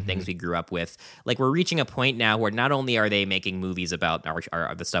toys and things we grew up with. Like, we're reaching a point now where not only are they making movies about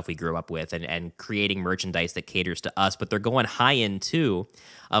our the stuff we grew up with and creating merchandise that caters to us, but they're going high end too,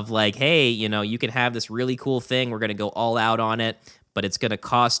 of like, hey, you can have this really cool thing. We're going to go all out on it, but it's going to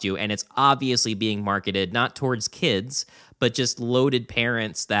cost you. And it's obviously being marketed not towards kids, but just loaded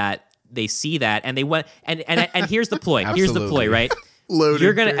parents that they see that and they want. And here's the ploy. Here's the ploy, Absolutely. right? Loaded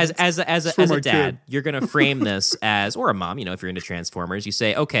You're gonna parents. as for a my dad, kid. you're gonna frame this as, or a mom, if you're into Transformers, you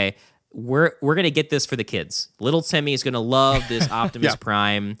say, okay, we're going to get this for the kids. Little Timmy is going to love this Optimus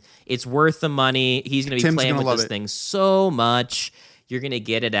Prime. It's worth the money. He's going to be Tim's playing gonna with this love it. thing so much. You're going to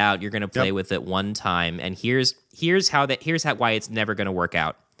get it out. You're going to play with it one time. And here's why it's never going to work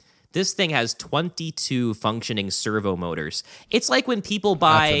out. This thing has 22 functioning servo motors. It's like when people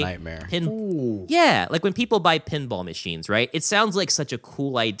buy That's a nightmare. like when people buy pinball machines, right? It sounds like such a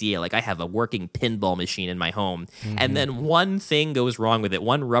cool idea. Like I have a working pinball machine in my home, and then one thing goes wrong with it.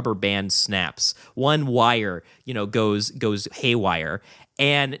 One rubber band snaps. One wire, goes haywire.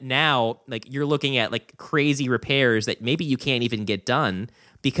 And now, like, you're looking at like crazy repairs that maybe you can't even get done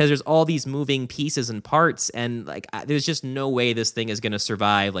because there's all these moving pieces and parts, and like there's just no way this thing is going to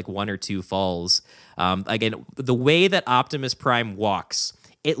survive like one or two falls. Again, the way that Optimus Prime walks,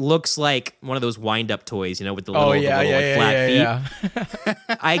 it looks like one of those wind-up toys, with the little, flat feet.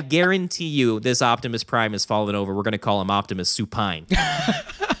 Yeah. I guarantee you, this Optimus Prime has fallen over. We're going to call him Optimus Supine.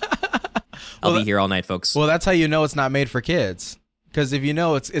 I'll be here all night, folks. Well, that's how you know it's not made for kids. Because if you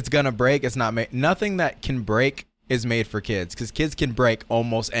know it's gonna break, it's not made. Nothing that can break is made for kids. Because kids can break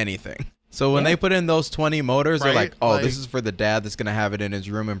almost anything. So when they put in those 20 motors, they're like, "Oh, this is for the dad that's gonna have it in his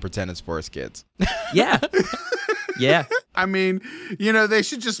room and pretend it's for his kids." Yeah. Yeah. I mean, they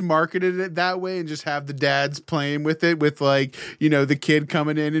should just market it that way and just have the dads playing with it with like, the kid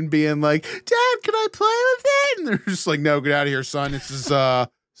coming in and being like, "Dad, can I play with it?" And they're just like, "No, get out of here, son. This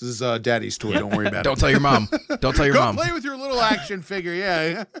is Daddy's toy. Don't worry about it. Don't tell your mom. Don't tell your Go mom. play with your little action figure.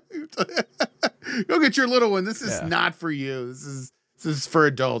 Yeah. Go get your little one. This is not for you. This is for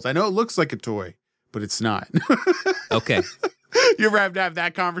adults. I know it looks like a toy, but it's not." Okay. You ever have to have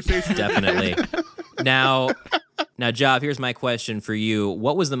that conversation? Definitely. Now, Jav, here's my question for you.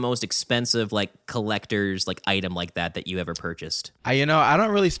 What was the most expensive, like, collector's, like, item like that you ever purchased? I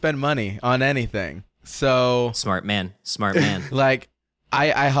don't really spend money on anything. So Smart man. like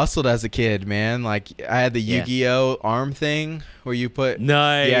I hustled as a kid, man. Like I had the Yu-Gi-Oh arm thing where you put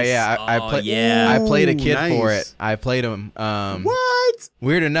Nice. Yeah. I played a kid for it. I played him. What?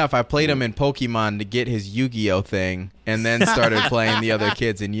 Weird enough, I played him in Pokemon to get his Yu-Gi-Oh thing, and then started playing the other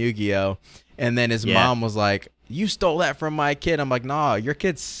kids in Yu-Gi-Oh. And then his mom was like, "You stole that from my kid." I'm like, "Nah, your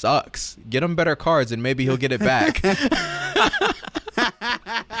kid sucks. Get him better cards, and maybe he'll get it back."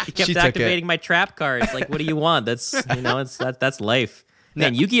 He kept activating my trap cards. Like, what do you want? That's that's life.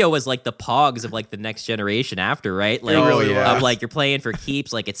 Man, Yu-Gi-Oh was like the Pogs of like the next generation after, right? Like, of like you're playing for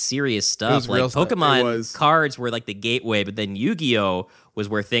keeps. Like it's serious stuff. Like Pokemon cards were like the gateway, but then Yu-Gi-Oh was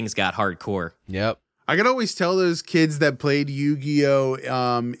where things got hardcore. Yep. I could always tell those kids that played Yu-Gi-Oh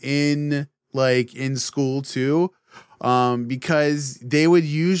in school too, because they would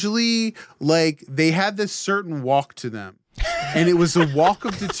usually they had this certain walk to them. And it was a walk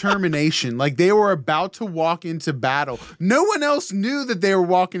of determination. Like they were about to walk into battle. No one else knew that they were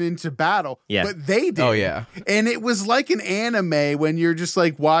walking into battle, but they did. Oh, yeah. And it was like an anime when you're just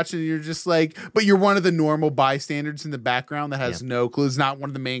like watching, you're just like, but you're one of the normal bystanders in the background that has no clues, not one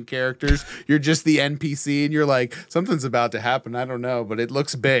of the main characters. You're just the NPC and you're like, something's about to happen. I don't know, but it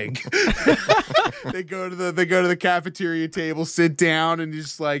looks big. They go to the cafeteria table, sit down, and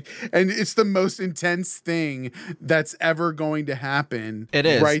just like, and it's the most intense thing that's ever going to happen. It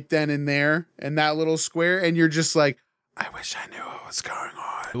is right then and there in that little square, and you're just like, I wish I knew what was going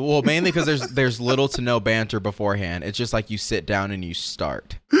on. Well, mainly because there's little to no banter beforehand. It's just like you sit down and you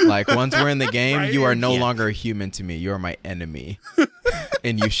start. Like once we're in the game, you are no longer a human to me. You are my enemy,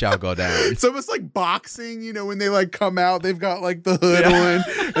 and you shall go down. It's almost like boxing, when they like come out, they've got like the hood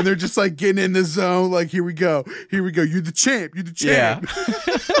on, and they're just like getting in the zone. Like here we go. You're the champ. Yeah.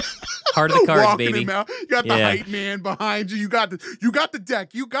 Heart of the cards, walking baby. Him out. You got the hype man behind you. You got the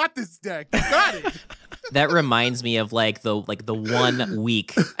deck. You got this deck. You got it. That reminds me of like the 1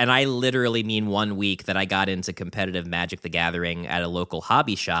 week, and I literally mean 1 week, that I got into competitive Magic the Gathering at a local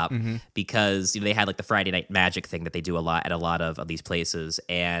hobby shop because they had like the Friday night Magic thing that they do a lot at a lot of these places,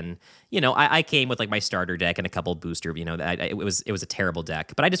 and I came with like my starter deck and a couple booster. It was a terrible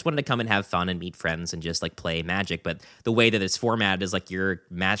deck, but I just wanted to come and have fun and meet friends and just like play Magic. But the way that it's formatted is like you're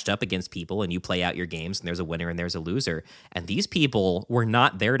matched up against people and you play out your games, and there's a winner and there's a loser. And these people were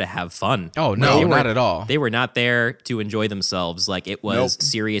not there to have fun. Oh no, not at all. They were not there to enjoy themselves. Like it was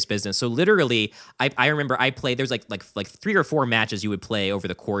serious business. So literally, I remember I played. There's like 3 or 4 matches you would play over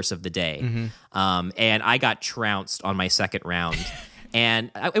the course of the day, and I got trounced on my second round. And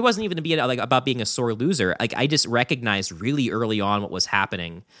it wasn't even to be about being a sore loser. Like I just recognized really early on what was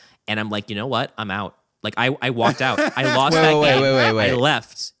happening, and I'm like, you know what? I'm out. Like I walked out. I lost that game. Wait. I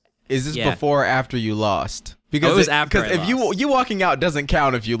left. Is this before or after you lost? Because it was after if you walking out doesn't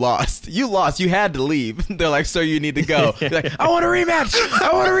count if you lost. You lost. You had to leave. They're like, sir, you need to go. You're like, I want a rematch.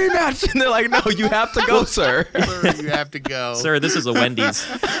 I want a rematch. And they're like, no, you have to go, sir. You have to go. Sir, this is a Wendy's.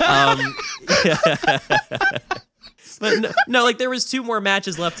 But no, like there was 2 more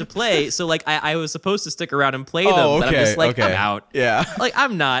matches left to play, so like I was supposed to stick around and play them, but I'm just like, I'm out. Yeah. Like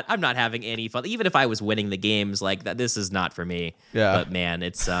I'm not having any fun. Even if I was winning the games, like that, this is not for me. Yeah. But man,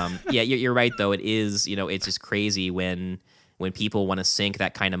 it's yeah, you're right though. It is, it's just crazy when people want to sink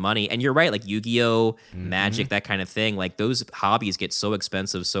that kind of money. And you're right, like Yu-Gi-Oh, Magic, that kind of thing. Like those hobbies get so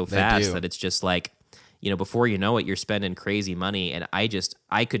expensive so fast that it's just like, before you know it, you're spending crazy money. And I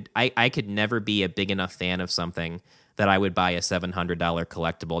could never be a big enough fan of something that I would buy a $700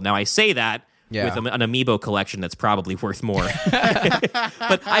 collectible. Now I say that with an amiibo collection that's probably worth more,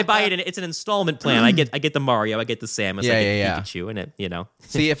 but I buy it and it's an installment plan. I get the Mario, I get the Samus, I get Pikachu, and it.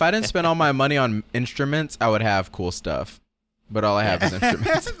 See, if I didn't spend all my money on instruments, I would have cool stuff. But all I have is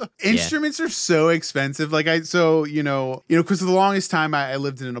instruments. Instruments are so expensive. Like because for the longest time I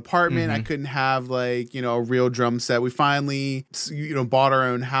lived in an apartment. I couldn't have like, a real drum set. We finally, bought our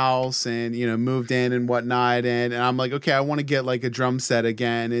own house and, moved in and whatnot. And I'm like, okay, I want to get like a drum set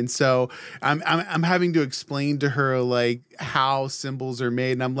again. And so I'm having to explain to her like how cymbals are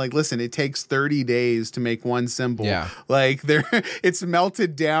made. And I'm like, listen, it takes 30 days to make one cymbal. Yeah. Like it's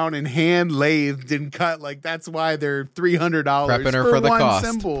melted down and hand lathed and cut. Like that's why they're $300. Prepping her for the cost.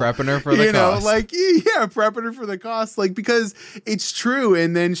 Symbol. Prepping her for the cost. Prepping her for the cost. Like, because it's true.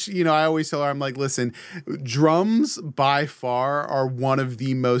 And then, I always tell her, I'm like, listen, drums by far are one of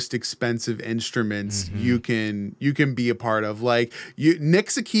the most expensive instruments you can be a part of. Like,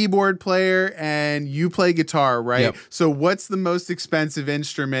 Nick's a keyboard player and you play guitar, right? Yep. So what's the most expensive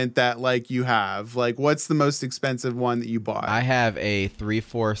instrument that like you have? Like, what's the most expensive one that you bought? I have a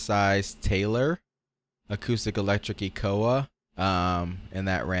 3/4 size Taylor acoustic electric Ecoa. And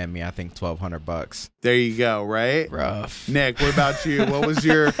that ran me, I think, $1,200. There you go, right? Rough. Nick, what about you? What was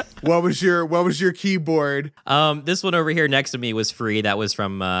your keyboard? This one over here next to me was free. That was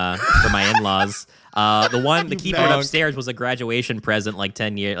from my in-laws. The keyboard upstairs was a graduation present, like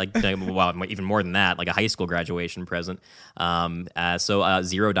 10 years, well, even more than that, like a high school graduation present. So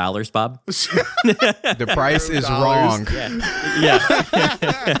 $0, Bob. The price is wrong. Yeah.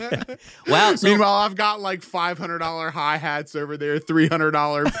 Wow. So, meanwhile, I've got like $500 hi-hats over there,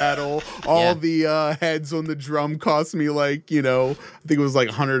 $300 pedal. All the heads on the drum cost me like, I think it was like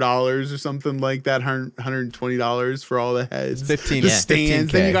 $100 or something like that, $120 for all the heads. 15. The stands.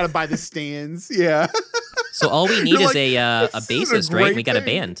 15K. Then you got to buy the stands. Yeah. So all we need is a "This is bassist, right? We got a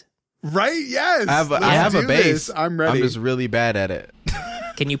thing." band. Right? Yes. I have a bass. I'm ready. I'm just really bad at it.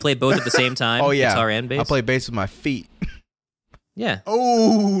 Can you play both at the same time? Oh, yeah. Guitar and bass? I play bass with my feet. Yeah.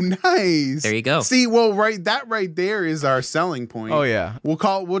 Oh, nice. There you go. See, well, that right there is our selling point. Oh, yeah.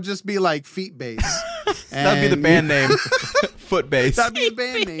 We'll just be like feet bass. That'd be the band name. Foot bass. That'd be the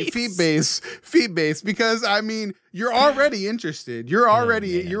band name. Feet bass. Because I mean, you're already interested. You're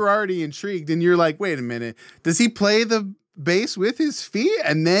already intrigued, and you're like, wait a minute, does he play the bass with his feet?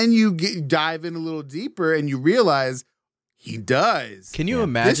 And then you dive in a little deeper, and you realize he does. Can you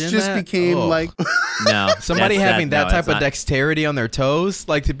imagine? This just became like No. somebody having that type of not. dexterity on their toes,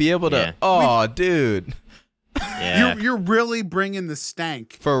 like to be able to. Yeah. Oh, dude. Yeah. You're really bringing the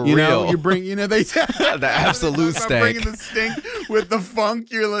stank For you real. Know? You bring they The absolute I'm stank. bringing the stink with the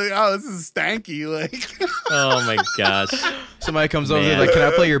funk. You're like, oh, this is stanky. Like, Oh my gosh. Somebody comes over, Man. like, can I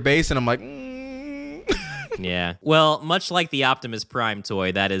play your bass? And I'm like, Yeah. Well, much like the Optimus Prime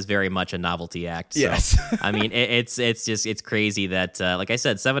toy, that is very much a novelty act. So, Yes. I mean, it's crazy that, like I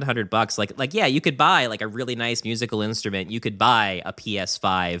said, $700. Like, yeah, you could buy like a really nice musical instrument. You could buy a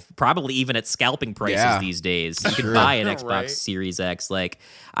PS5, probably even at scalping prices these days. You could buy an Xbox Right. Series X. Like,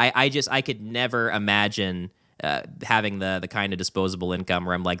 I could never imagine having the kind of disposable income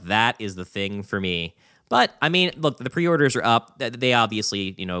where I'm like, that is the thing for me. But I mean, look, the pre-orders are up. They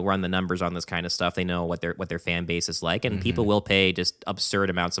obviously, run the numbers on this kind of stuff. They know what their fan base is like, and people will pay just absurd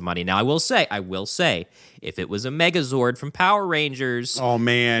amounts of money. Now, I will say, if it was a Megazord from Power Rangers, oh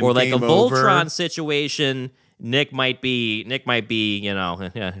man, or like a game Voltron over. situation, Nick might be,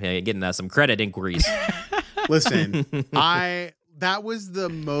 getting some credit inquiries. Listen, that was the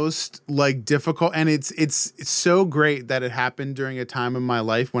most like difficult, and it's so great that it happened during a time in my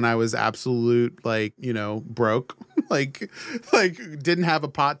life when I was absolute like broke. like didn't have a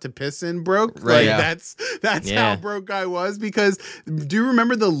pot to piss in, broke. Right. Like Yeah. that's Yeah. how broke I was. Because do you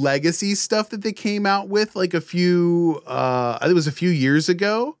remember the Legacy stuff that they came out with like a few I think it was a few years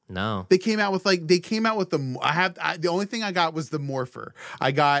ago? No. They came out with the only thing I got was the Morpher.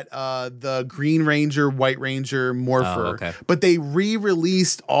 I got the Green Ranger, White Ranger, Morpher. Oh, okay. But they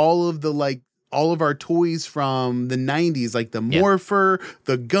re-released all of our toys from the 90s, like the Morpher,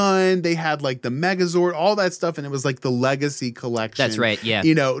 the gun. They had like the Megazord, all that stuff, and it was like the Legacy collection. That's right, yeah.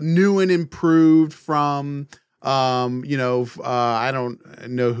 You know, new and improved from I don't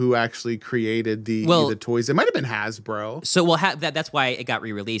know who actually created the toys. It might have been Hasbro. So, that's why it got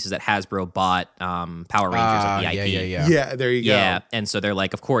re-released, is that Hasbro bought Power Rangers of the IP. Yeah, there you go. Yeah, and so they're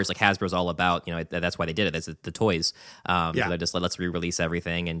like, of course, like Hasbro's all about, that's why they did it. That's the toys. They're just let's re-release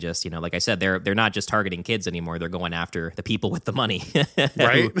everything, and just like I said, they're not just targeting kids anymore. They're going after the people with the money,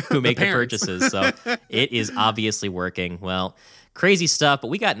 right? who make the purchases. So it is obviously working. Well, crazy stuff, but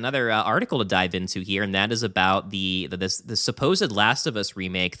we got another article to dive into here, and that is about the supposed Last of Us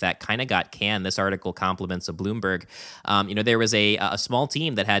remake that kind of got canned. This article compliments of Bloomberg. There was a small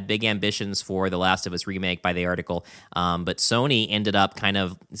team that had big ambitions for the Last of Us remake by the article, but Sony ended up kind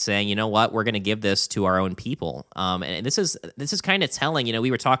of saying, you know what, we're going to give this to our own people. And this is kind of telling.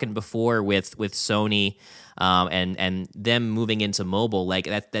 We were talking before with Sony. And them moving into mobile, like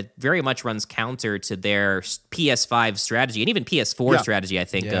that very much runs counter to their PS5 strategy and even PS4 strategy, I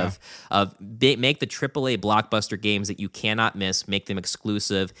think, of make the AAA blockbuster games that you cannot miss, make them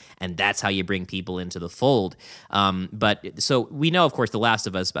exclusive, and that's how you bring people into the fold. But so we know, of course, The Last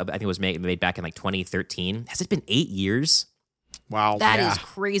of Us, I think it was made back in like 2013. Has it been 8 years? Wow, that is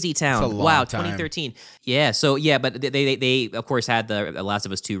crazy town. It's a long wow, time. 2013. Yeah, so yeah, but they of course had the Last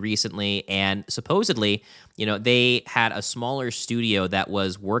of Us 2 recently, and supposedly, they had a smaller studio that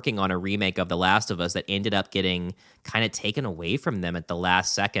was working on a remake of The Last of Us that ended up getting kind of taken away from them at the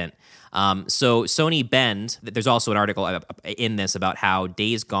last second. So Sony Bend, there's also an article in this about how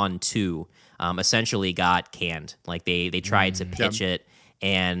Days Gone 2 essentially got canned. Like they tried to pitch it.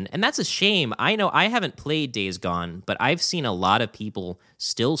 And that's a shame. I know I haven't played Days Gone, but I've seen a lot of people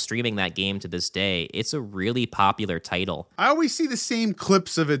still streaming that game to this day. It's a really popular title. I always see the same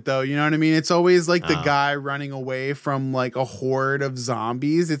clips of it, though. You know what I mean? It's always like the guy running away from like a horde of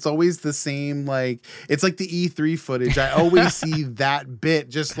zombies. It's always the same, like, it's like the E3 footage. I always see that bit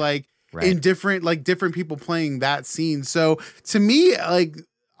just like in different people playing that scene. So to me, like,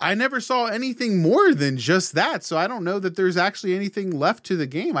 I never saw anything more than just that. So I don't know that there's actually anything left to the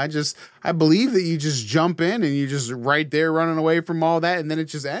game. I believe that you just jump in and you just right there running away from all that, and then it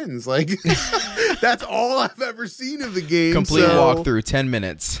just ends. Like that's all I've ever seen of the game. Complete walkthrough, 10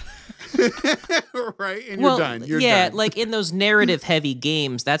 minutes. Right, and you're done. You're done. Like in those narrative-heavy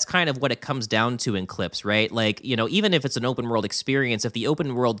games, that's kind of what it comes down to in clips, right? Like, even if it's an open-world experience, if the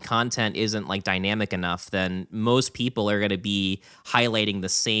open-world content isn't like dynamic enough, then most people are going to be highlighting the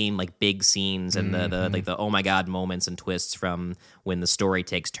same like big scenes and the oh my god moments and twists from when the story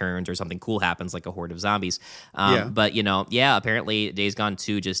takes turns or something cool happens, like a horde of zombies. But apparently Days Gone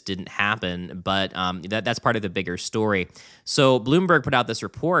 2 just didn't happen. But that's part of the bigger story. So Bloomberg put out this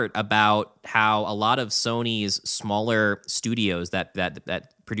report about how a lot of Sony's smaller studios that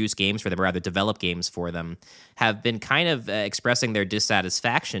produce games for them, or rather develop games for them, have been kind of expressing their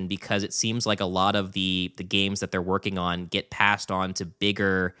dissatisfaction because it seems like a lot of the games that they're working on get passed on to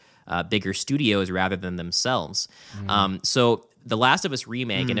bigger studios rather than themselves. So the Last of Us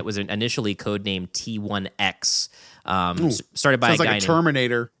remake, and it was initially codenamed T1X, started by sounds a like guy a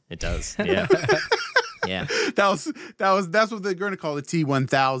Terminator. It does, yeah. Yeah, that's what they're going to call the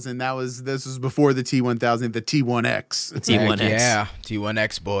T1000. This was before the T1000, the T1X. T1X, yeah,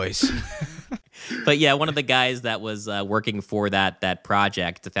 T1X boys. But yeah, one of the guys that was working for that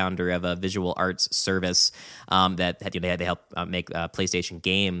project, the founder of a visual arts service that had to help make PlayStation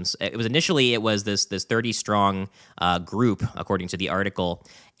games. It was this 30 strong group, according to the article.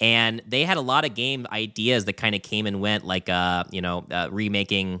 And they had a lot of game ideas that kind of came and went, like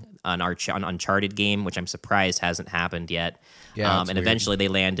remaking an Uncharted game, which I'm surprised hasn't happened yet. Yeah, and weird. eventually they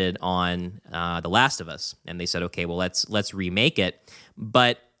landed on The Last of Us, and they said, okay, well let's remake it.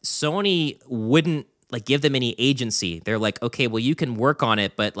 But Sony wouldn't give them any agency. They're like, okay, well you can work on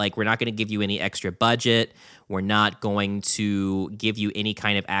it, but we're not going to give you any extra budget. We're not going to give you any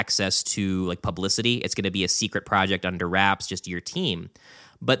kind of access to publicity. It's going to be a secret project under wraps, just your team.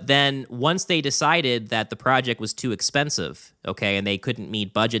 But then once they decided that the project was too expensive, okay, and they couldn't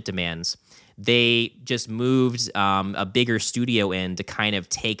meet budget demands, they just moved a bigger studio in to kind of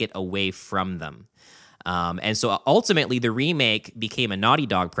take it away from them. And so ultimately, the remake became a Naughty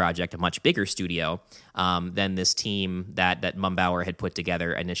Dog project, a much bigger studio than this team that Mumbauer had put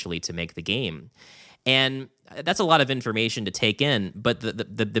together initially to make the game. And that's a lot of information to take in. But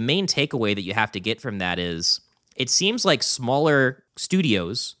the main takeaway that you have to get from that is it seems like smaller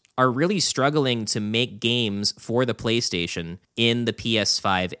studios are really struggling to make games for the PlayStation in the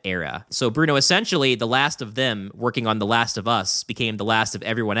PS5 era. So, Bruno, essentially, the last of them working on The Last of Us became the last of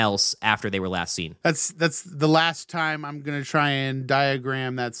everyone else after they were last seen. That's the last time I'm going to try and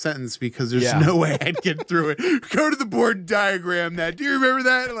diagram that sentence because there's no way I'd get through it. Go to the board and diagram that. Do you remember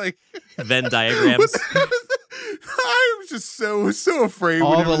that? Like Venn diagrams. I was just so afraid.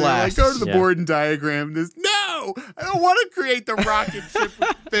 All whenever the they were like, last. go to the board and diagram this. No, I don't want to create the rocket ship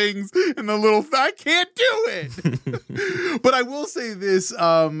with things and the little. I can't do it. But I will say this.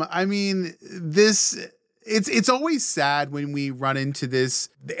 I mean, this. It's always sad when we run into this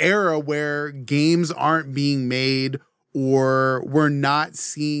era where games aren't being made or we're not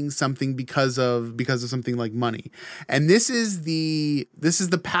seeing something because of something like money. And this is the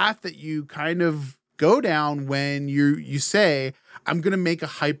path that you kind of go down when you say, I'm going to make a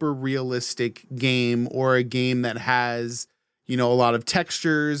hyper realistic game or a game that has, a lot of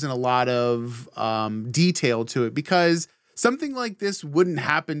textures and a lot of detail to it, because something like this wouldn't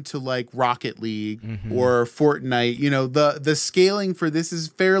happen to like Rocket League or Fortnite. The scaling for this is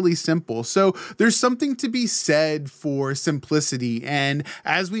fairly simple. So there's something to be said for simplicity. And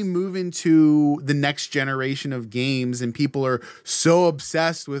as we move into the next generation of games and people are so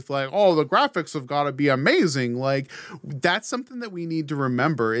obsessed with like, oh, the graphics have got to be amazing. Like that's something that we need to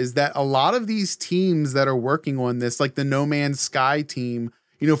remember is that a lot of these teams that are working on this, like the No Man's Sky team,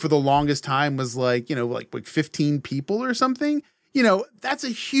 for the longest time was like 15 people or something. That's a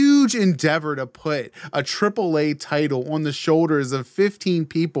huge endeavor to put a AAA title on the shoulders of 15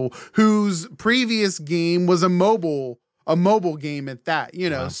 people whose previous game was a mobile game at that,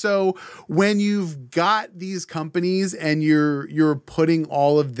 Wow. So when you've got these companies and you're putting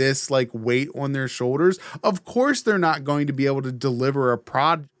all of this like weight on their shoulders, of course they're not going to be able to deliver a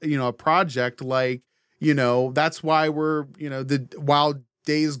project like, that's why we're, while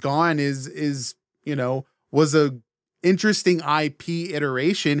Days Gone was a interesting IP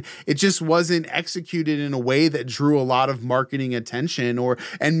iteration. It just wasn't executed in a way that drew a lot of marketing attention,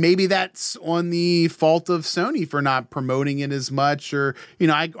 and maybe that's on the fault of Sony for not promoting it as much. Or,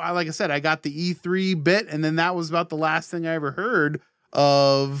 I like I said, I got the E3 bit, and then that was about the last thing I ever heard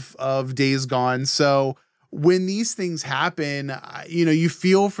of Days Gone. So when these things happen, you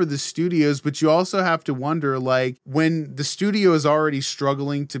feel for the studios, but you also have to wonder, like, when the studio is already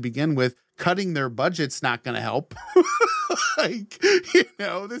struggling to begin with, cutting their budget's not going to help. Like,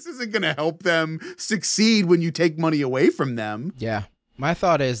 this isn't going to help them succeed when you take money away from them. Yeah. My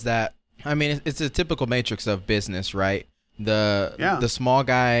thought is that, I mean, it's a typical matrix of business, right? The small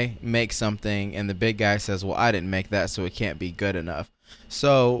guy makes something and the big guy says, well, I didn't make that, so it can't be good enough.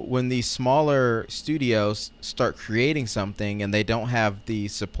 So when these smaller studios start creating something and they don't have the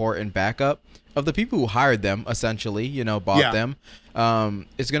support and backup of the people who hired them, essentially, bought them,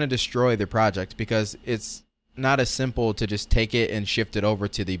 it's going to destroy their project, because it's not as simple to just take it and shift it over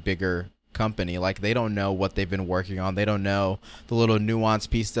to the bigger company. Like, they don't know what they've been working on. They don't know the little nuanced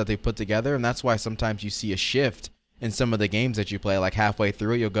pieces that they put together. And that's why sometimes you see a shift in some of the games that you play. Like halfway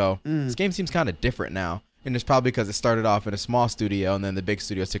through, you'll go, this game seems kind of different now. And it's probably because it started off in a small studio and then the big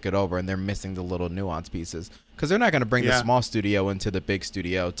studio took it over and they're missing the little nuance pieces. Because they're not going to bring the small studio into the big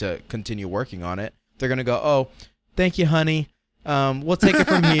studio to continue working on it. They're going to go, oh, thank you, honey. We'll take it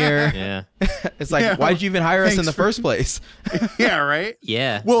from here. Yeah. It's like, why'd you even hire us in the first place? Yeah, right?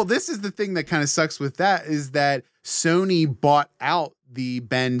 Yeah. Well, this is the thing that kind of sucks with that, is that Sony bought out the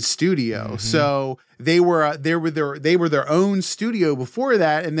Bend studio. So they were their own studio before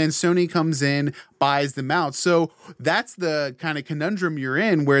that, and then Sony comes in, buys them out. So that's the kind of conundrum you're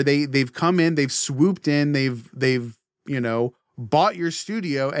in, where they've come in, they've swooped in, they've bought your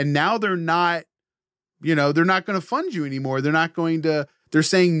studio, and now they're not going to fund you anymore. They're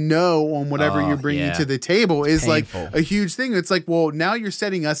saying no on whatever you're bringing to the table is painful. Like a huge thing. It's like, well, now you're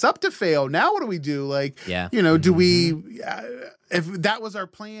setting us up to fail. Now what do we do? Like, do we, if that was our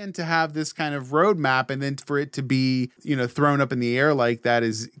plan to have this kind of roadmap, and then for it to be, thrown up in the air like that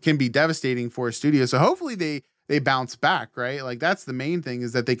can be devastating for a studio. So hopefully they bounce back, right? Like, that's the main thing,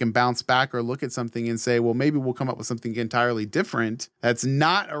 is that they can bounce back or look at something and say, well, maybe we'll come up with something entirely different that's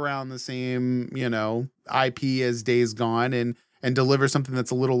not around the same, IP as Days Gone, and deliver something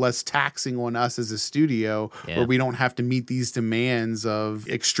that's a little less taxing on us as a studio, where we don't have to meet these demands of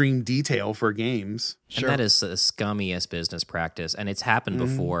extreme detail for games. And that is the scummiest business practice. And it's happened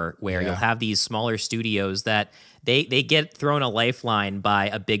before where you'll have these smaller studios that they get thrown a lifeline by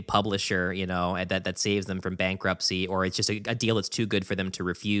a big publisher, you know, that saves them from bankruptcy, or it's just a deal that's too good for them to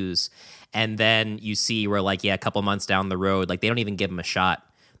refuse. And then you see where, like, a couple months down the road, like, they don't even give them a shot.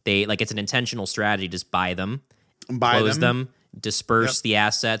 They, like, it's an intentional strategy. Just buy them, close them, disperse the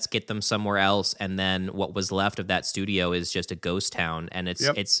assets, get them somewhere else, and then what was left of that studio is just a ghost town. And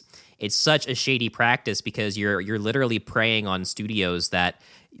it's such a shady practice because you're literally preying on studios that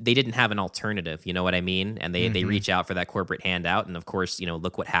they didn't have an alternative, you know what I mean? And they reach out for that corporate handout, and of course, you know,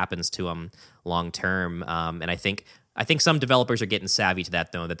 look what happens to them long term. And I think some developers are getting savvy to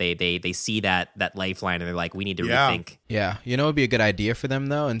that, though, that they see that lifeline and they're like, we need to rethink. Yeah, you know, it'd be a good idea for them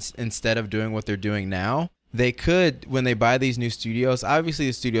though, instead of doing what they're doing now. They could, when they buy these new studios, obviously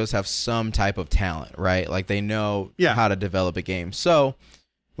the studios have some type of talent, right? Like they know how to develop a game. So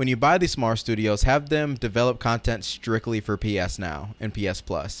when you buy these smaller studios, have them develop content strictly for PS Now and PS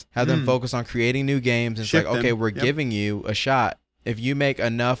Plus. Have them focus on creating new games. And it's like, okay, we're giving you a shot. If you make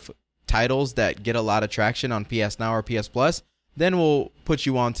enough titles that get a lot of traction on PS Now or PS Plus, then we'll put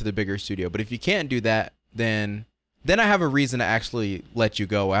you on to the bigger studio. But if you can't do that, then I have a reason to actually let you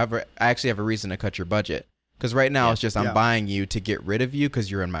go. I actually have a reason to cut your budget. Because right now it's just I'm buying you to get rid of you because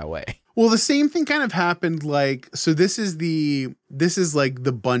you're in my way. Well, the same thing kind of happened. Like, so this is like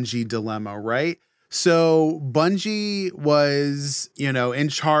the Bungie dilemma, right? So Bungie was, you know, in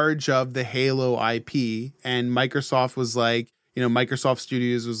charge of the Halo IP, and Microsoft was like, you know, Microsoft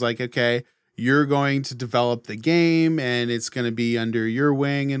Studios was like, okay, you're going to develop the game and it's going to be under your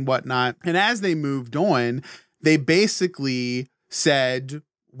wing and whatnot. And as they moved on, they basically said,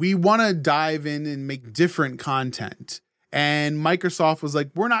 we want to dive in and make different content. And Microsoft was like,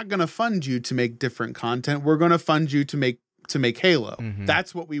 we're not going to fund you to make different content. We're going to fund you to make Halo.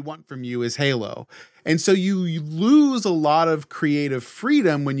 That's what we want from you is Halo. And so you lose a lot of creative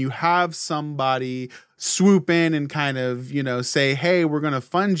freedom when you have somebody swoop in and kind of, you know, say, hey, we're going to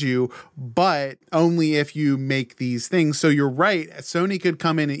fund you, but only if you make these things. So you're right. Sony could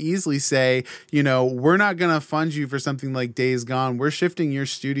come in and easily say, you know, we're not going to fund you for something like Days Gone. We're shifting your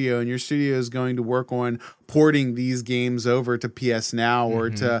studio, and your studio is going to work on porting these games over to PS Now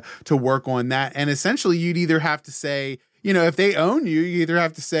or to work on that. And essentially you'd either have to say, you know, if they own you, you either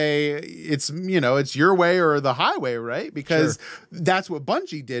have to say it's, you know, it's your way or the highway, right? Because that's what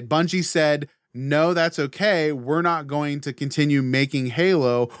Bungie did. Bungie said, no, that's okay. We're not going to continue making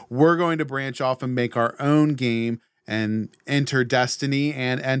Halo. We're going to branch off and make our own game and enter Destiny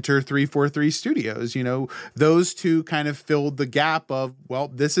and enter 343 Studios. You know, those two kind of filled the gap of, well,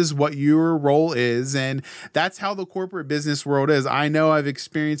 this is what your role is. And that's how the corporate business world is. I know I've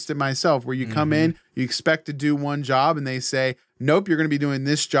experienced it myself, where you come in, you expect to do one job, and they say, nope, you're going to be doing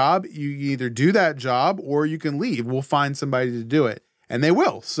this job. You either do that job or you can leave. We'll find somebody to do it. And they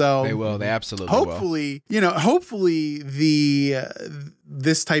will. So they will. They absolutely hopefully, will. You know, hopefully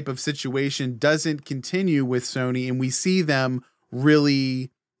this type of situation doesn't continue with Sony, and we see them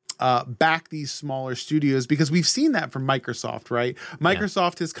really back these smaller studios, because we've seen that from Microsoft, right?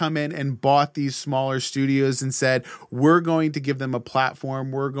 Microsoft has come in and bought these smaller studios and said, we're going to give them a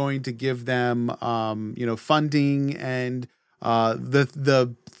platform. We're going to give them, you know, funding and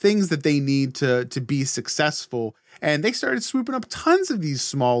the things that they need to be successful. And they started swooping up tons of these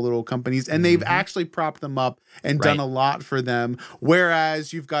small little companies, and they've actually propped them up and done a lot for them.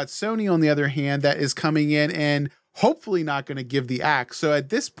 Whereas you've got Sony, on the other hand, that is coming in and hopefully not going to give the axe. So at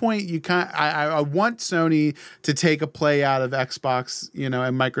this point, I want Sony to take a play out of Xbox, you know,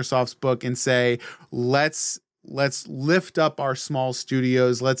 and Microsoft's book and say, let's lift up our small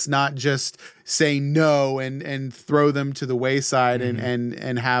studios. Let's not just say no and throw them to the wayside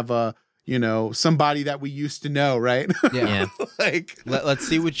and have a, you know, somebody that we used to know, right? Yeah. Like, let's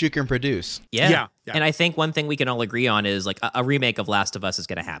see what you can produce. Yeah. And I think one thing we can all agree on is like a remake of Last of Us is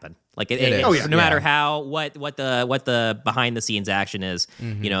going to happen. Like no matter what the behind the scenes action is,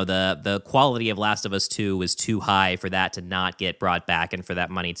 you know, the quality of Last of Us 2 was too high for that to not get brought back and for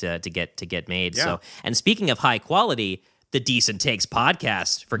that money to get made. Yeah. So, and speaking of high quality, the Decent Takes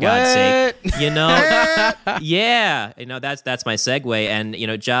podcast, for God's sake, you know, you know, that's my segue. And, you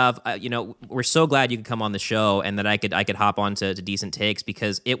know, Jav, you know, we're so glad you could come on the show and that I could hop on to Decent Takes,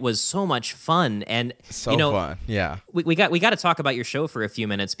 because it was so much fun. And so you know, fun. Yeah. We got to talk about your show for a few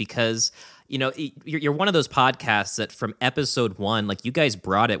minutes, because, you know, you're one of those podcasts that from episode 1, like, you guys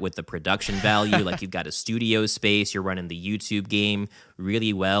brought it with the production value. Like, you've got a studio space, you're running the YouTube game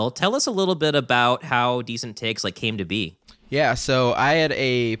really well. Tell us a little bit about how Decent Takes like came to be. Yeah, so I had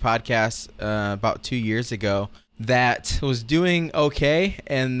a podcast about 2 years ago that was doing okay,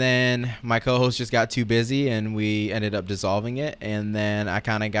 and then my co-host just got too busy and we ended up dissolving it, and then I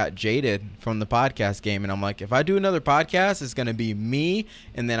kind of got jaded from the podcast game, and I'm like, if I do another podcast, it's going to be me,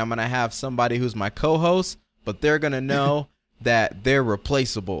 and then I'm going to have somebody who's my co-host, but they're going to know that they're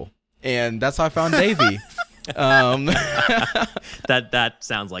replaceable, and that's how I found Davey. That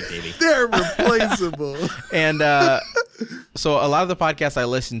sounds like Davey. They're replaceable. And so a lot of the podcasts I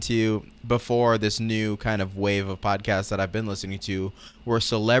listened to before this new kind of wave of podcasts that I've been listening to were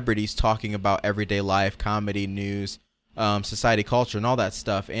celebrities talking about everyday life, comedy, news, society, culture, and all that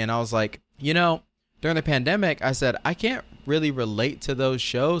stuff. And I was like, during the pandemic, I said, I can't really relate to those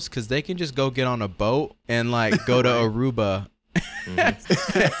shows because they can just go get on a boat and like go to Aruba.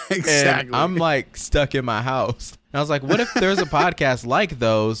 Exactly. And I'm like stuck in my house. And I was like, what if there's a podcast like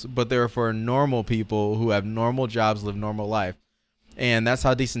those, but they're for normal people who have normal jobs, live normal life? And that's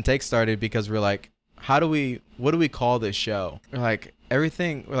how Decent Takes started, because we're like, what do we call this show? We're like, we're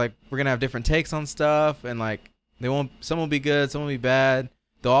going to have different takes on stuff, and like, some will be good, some will be bad.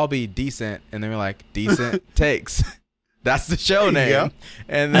 They'll all be decent. And then we're like, Decent Takes. That's the show name. Yeah.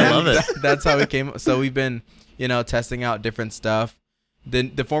 And I love it. That's how we came. So we've been, testing out different stuff.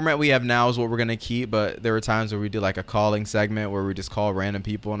 The format we have now is what we're going to keep, but there were times where we do like a calling segment where we just call random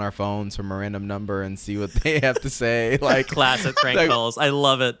people on our phones from a random number and see what they have to say. Like Classic prank calls. I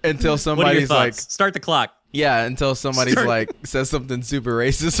love it. Until What are your somebody's like, thoughts? Start the clock. yeah, until somebody's like says something super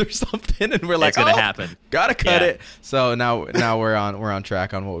racist or something, and we're like, It's gonna happen. Gotta cut Yeah. it. So now we're on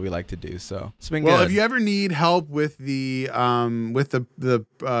track on what we like to do. So it's been Well, good. if you ever need help with the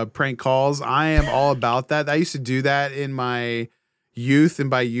prank calls, I am all about that. I used to do that in my youth, and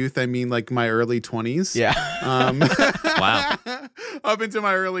by youth I mean like my early 20s. yeah. Wow. Up into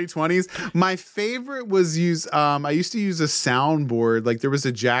my early 20s. My favorite was I used to use a soundboard. Like there was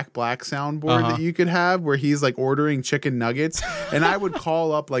a Jack Black soundboard that you could have where he's like ordering chicken nuggets, and I would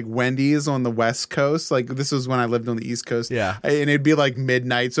call up like Wendy's on the West Coast. Like this was when I lived on the East Coast. Yeah. And it'd be like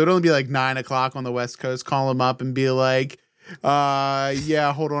midnight. So it'd only be like 9:00 on the West Coast. Call them up and be like,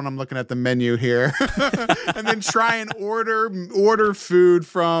 yeah, hold on, I'm looking at the menu here. And then try and order food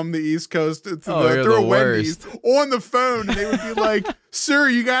from the East Coast you're through a the Wendy's worst. on the phone, and they would be like, "Sir,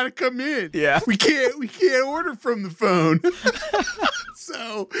 you got to come in. Yeah. we can't order from the phone."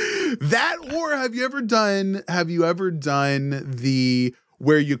 So that, or have you ever done the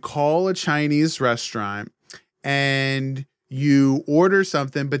where you call a Chinese restaurant and you order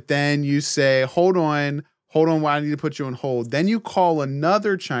something, but then you say, hold on, why I need to put you on hold. Then you call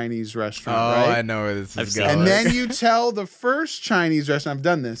another Chinese restaurant, right? I know where this I've is seen going. And then you tell the first Chinese restaurant, I've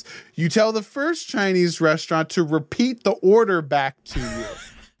done this, you tell the first Chinese restaurant to repeat the order back to you.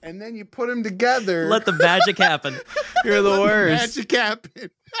 And then you put them together. Let the magic happen. You're the worst. Magic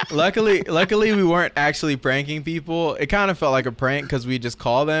happen. Luckily, we weren't actually pranking people. It kind of felt like a prank because we just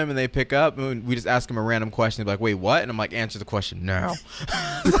call them and they pick up, and we just ask them a random question. They're like, "Wait, what?" And I'm like, "Answer the question now."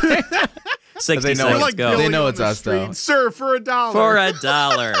 60 They know seconds it. Like go. They Billy know on it's the us, street, though. Sir, for $1. For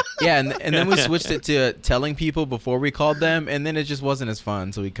 $1. Yeah, and then we switched it to telling people before we called them, and then it just wasn't as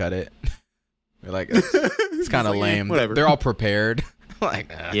fun, so we cut it. We're like, it's kind of like, lame. whatever. They're all prepared.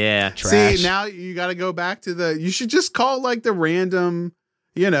 Like, Yeah. trash. See, now you got to go back to you should just call like the random,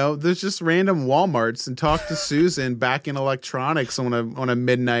 there's just random Walmarts and talk to Susan back in electronics on a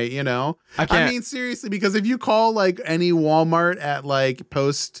midnight, I can't- I mean, seriously, because if you call like any Walmart at like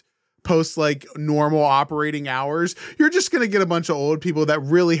post like normal operating hours, you're just going to get a bunch of old people that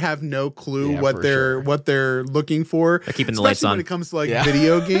really have no clue Yeah, what for they're sure. what they're looking for. They're keeping the Especially lights on. when it comes to like Yeah.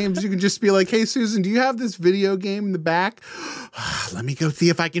 video games. You can just be like, "Hey Susan, do you have this video game in the back? Let me go see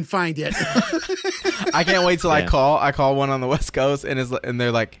if I can find it." I can't wait till I Yeah. call. I call one on the West Coast, and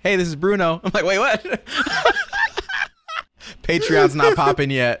they're like, "Hey, this is Bruno." I'm like, "Wait, what?" Patreon's not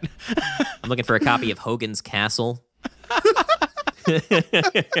popping yet. I'm looking for a copy of Hogan's Castle.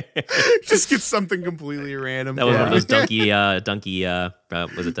 Just get something completely random. That was one of Yeah. those donkey,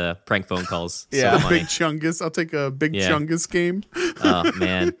 was it the prank phone calls? Yeah. So funny. Big Chungus. I'll take a Big Yeah. Chungus game. Oh,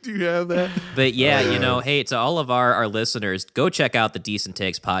 man. Do you have that? But yeah, hey, to all of our listeners, go check out the Decent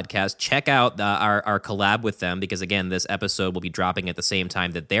Takes podcast. Check out our collab with them, because again, this episode will be dropping at the same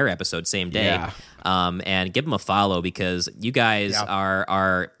time that their episode, same day. Yeah. And give them a follow, because you guys Yeah.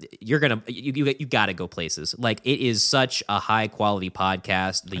 are you got to go places. Like, it is such a high quality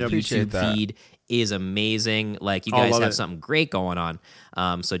podcast. The appreciate YouTube that. feed is amazing. Like, you I guys love have it. something great going on.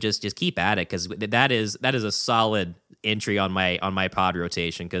 So just keep at it, because that is a solid entry on my pod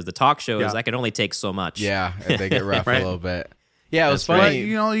rotation, because the talk shows Yeah. I can only take so much. Yeah, if they get rough Right. a little bit. Yeah, it was That's But funny.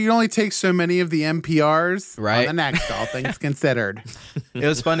 you only take so many of the NPRs Right. on the next, all things considered. It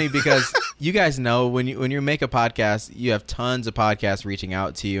was funny because you guys know when you make a podcast, you have tons of podcasts reaching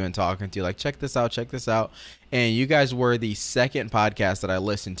out to you and talking to you like, check this out. And you guys were the second podcast that I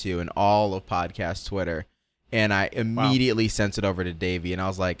listened to in all of podcast Twitter. And I immediately sent it over to Davey, and I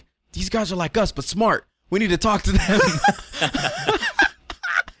was like, these guys are like us, but smart. We need to talk to them.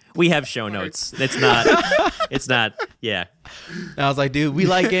 We have show notes. It's not. Yeah. And I was like, dude, we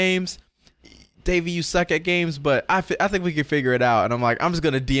like games. Davey, you suck at games, but I think we can figure it out. And I'm like, I'm just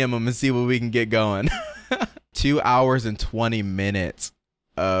going to DM him and see what we can get going. 2 hours and 20 minutes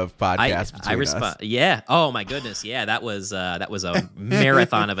of podcast between us. Yeah. Oh my goodness. Yeah. That was a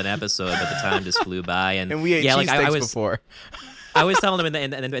marathon of an episode, but the time just flew by. And we ate cheesesteaks before. I was telling them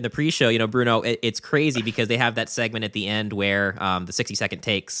in the pre-show, Bruno, it's crazy because they have that segment at the end where the 60-second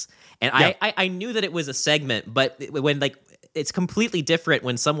takes, and Yep. I knew that it was a segment, but when it's completely different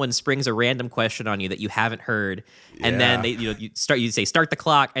when someone springs a random question on you that you haven't heard, and then you say start the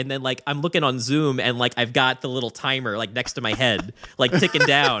clock, and then I'm looking on Zoom and I've got the little timer next to my head ticking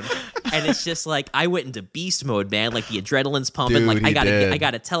down, and it's just I went into beast mode, man. The adrenaline's pumping. Dude, I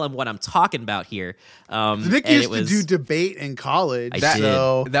gotta tell him what I'm talking about here. Nick used to do debate in college.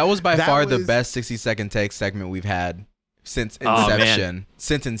 That was by far the was- best 60-second take segment we've had since Oh, inception. man.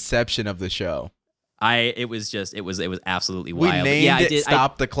 Since inception of the show. It was absolutely We wild. named yeah, I it did.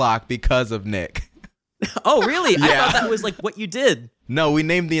 Stop the Clock because of Nick. Oh, really? I Yeah. thought that was what you did. No, we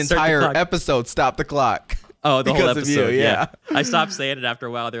named the Start the entire clock. episode Stop the Clock. Oh, the whole Because of you, episode. yeah. I stopped saying it after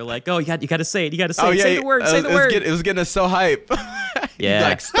a while. They're like, "Oh, you got to say it. You got to say Oh it. yeah, Say the word. Say the word." It was getting us so hype. He's Yeah.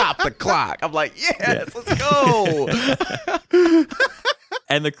 like, stop the clock. I'm like, yes, let's go.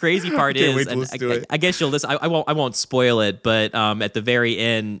 And the crazy part Can't is, wait to and listen to it. I guess you'll listen. I won't spoil it, but at the very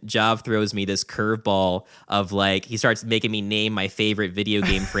end, Jav throws me this curveball of he starts making me name my favorite video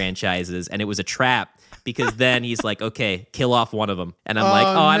game franchises, and it was a trap. Because then he's like, okay, kill off one of them. And I'm like,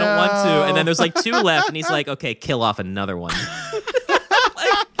 I don't want to. And then there's 2 left. And he's like, okay, kill off another one.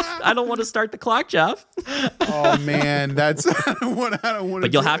 I don't want to start the clock, Jeff. Oh man, that's I don't want.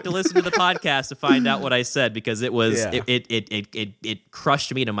 But you'll have to listen to the podcast to find out what I said, because it was it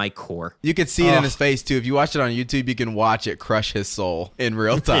crushed me to my core You can see it in his face too. If you watch it on YouTube, you can watch it crush his soul in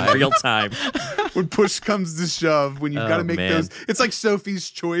real time. in real time. When push comes to shove, when you've got to make man. those. It's like Sophie's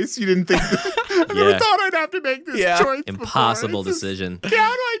Choice. You didn't think. I never Yeah. thought I'd have to make this Yeah. choice. Impossible before. It's decision. just,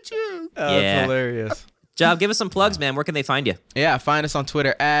 how do I choose? That's Yeah. hilarious. Jav, give us some plugs, man. Where can they find you? Yeah, find us on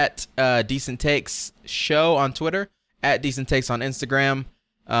Twitter at Decent Takes Show on Twitter, at Decent Takes on Instagram,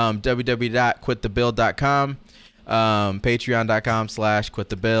 www.quitthebuild.com,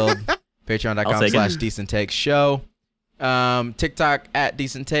 patreon.com/quitthebuild, patreon.com/Decent Takes Show, TikTok at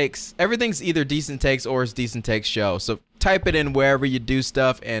Decent Takes. Everything's either Decent Takes or it's Decent Takes Show. So type it in wherever you do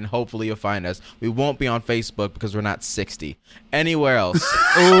stuff, and hopefully you'll find us. We won't be on Facebook because we're not 60. Anywhere else.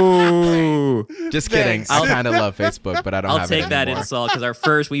 Ooh. Just kidding. Thanks. I kind of love Facebook, but I don't I'll have take it that anymore. insult,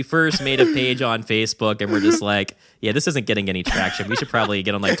 because we first made a page on Facebook, and we're just like, yeah, this isn't getting any traction. We should probably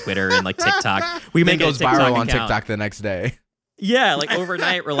get on Twitter and TikTok. We It make goes a TikTok viral on account. TikTok the next day. Yeah,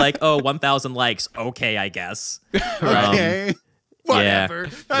 overnight we're like, oh, 1,000 likes. Okay, I guess. Okay. Whatever.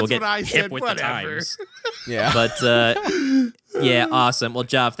 That's we'll get what I hip said. with Whatever. the times. Yeah. But yeah, awesome. Well,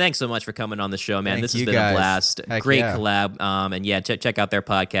 Jav, thanks so much for coming on the show, man. Thank This has you been guys. a blast. Heck Great yeah. collab. And yeah, check out their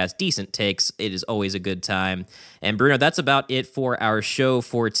podcast, Decent Takes. It is always a good time. And Bruno, that's about it for our show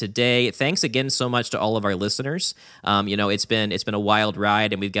for today. Thanks again so much to all of our listeners. It's been a wild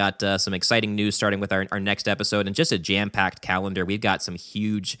ride, and we've got some exciting news starting with our next episode, and just a jam-packed calendar. We've got some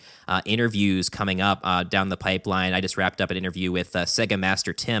huge interviews coming up down the pipeline. I just wrapped up an interview with Sega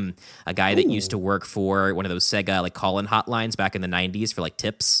Master Tim, a guy that used to work for one of those Sega call-in hotlines back in the 90s for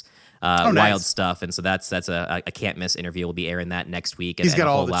tips. nice. Wild stuff. And so that's a can't miss interview. We'll be airing that next week. And, He's got and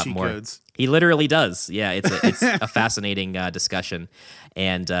a all whole the lot cheat more. codes. He literally does. Yeah, it's a fascinating discussion,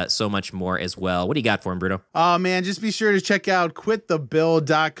 and so much more as well. What do you got for him, Bruno? Oh man, just be sure to check out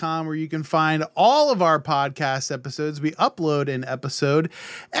quitthebuild.com, where you can find all of our podcast episodes. We upload an episode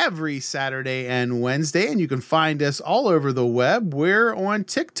every Saturday and Wednesday, and you can find us all over the web. We're on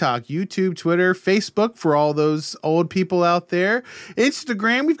TikTok, YouTube, Twitter, Facebook for all those old people out there.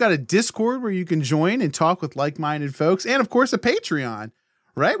 Instagram, we've got a Discord where you can join and talk with like-minded folks, and of course a Patreon.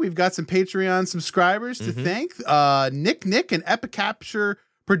 Right, we've got some Patreon subscribers to thank. Nick, and Epicapture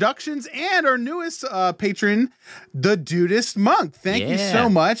Productions and our newest patron, the Dudist Monk. Thank you so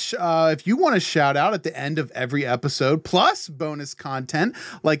much. If you want to shout out at the end of every episode, plus bonus content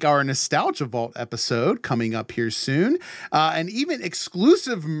like our Nostalgia Vault episode coming up here soon, and even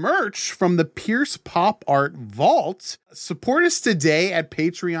exclusive merch from the Pierce Pop Art Vault, support us today at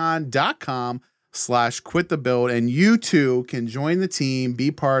patreon.com/quitthebuild, and you too can join the team,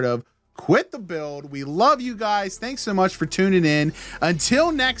 be part of Quit the Build. We love you guys. Thanks so much for tuning in.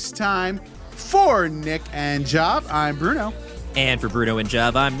 Until next time, for Nick and Job, I'm Bruno. And for Bruno and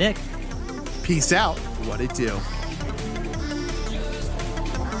Job, I'm Nick. Peace out. What it do?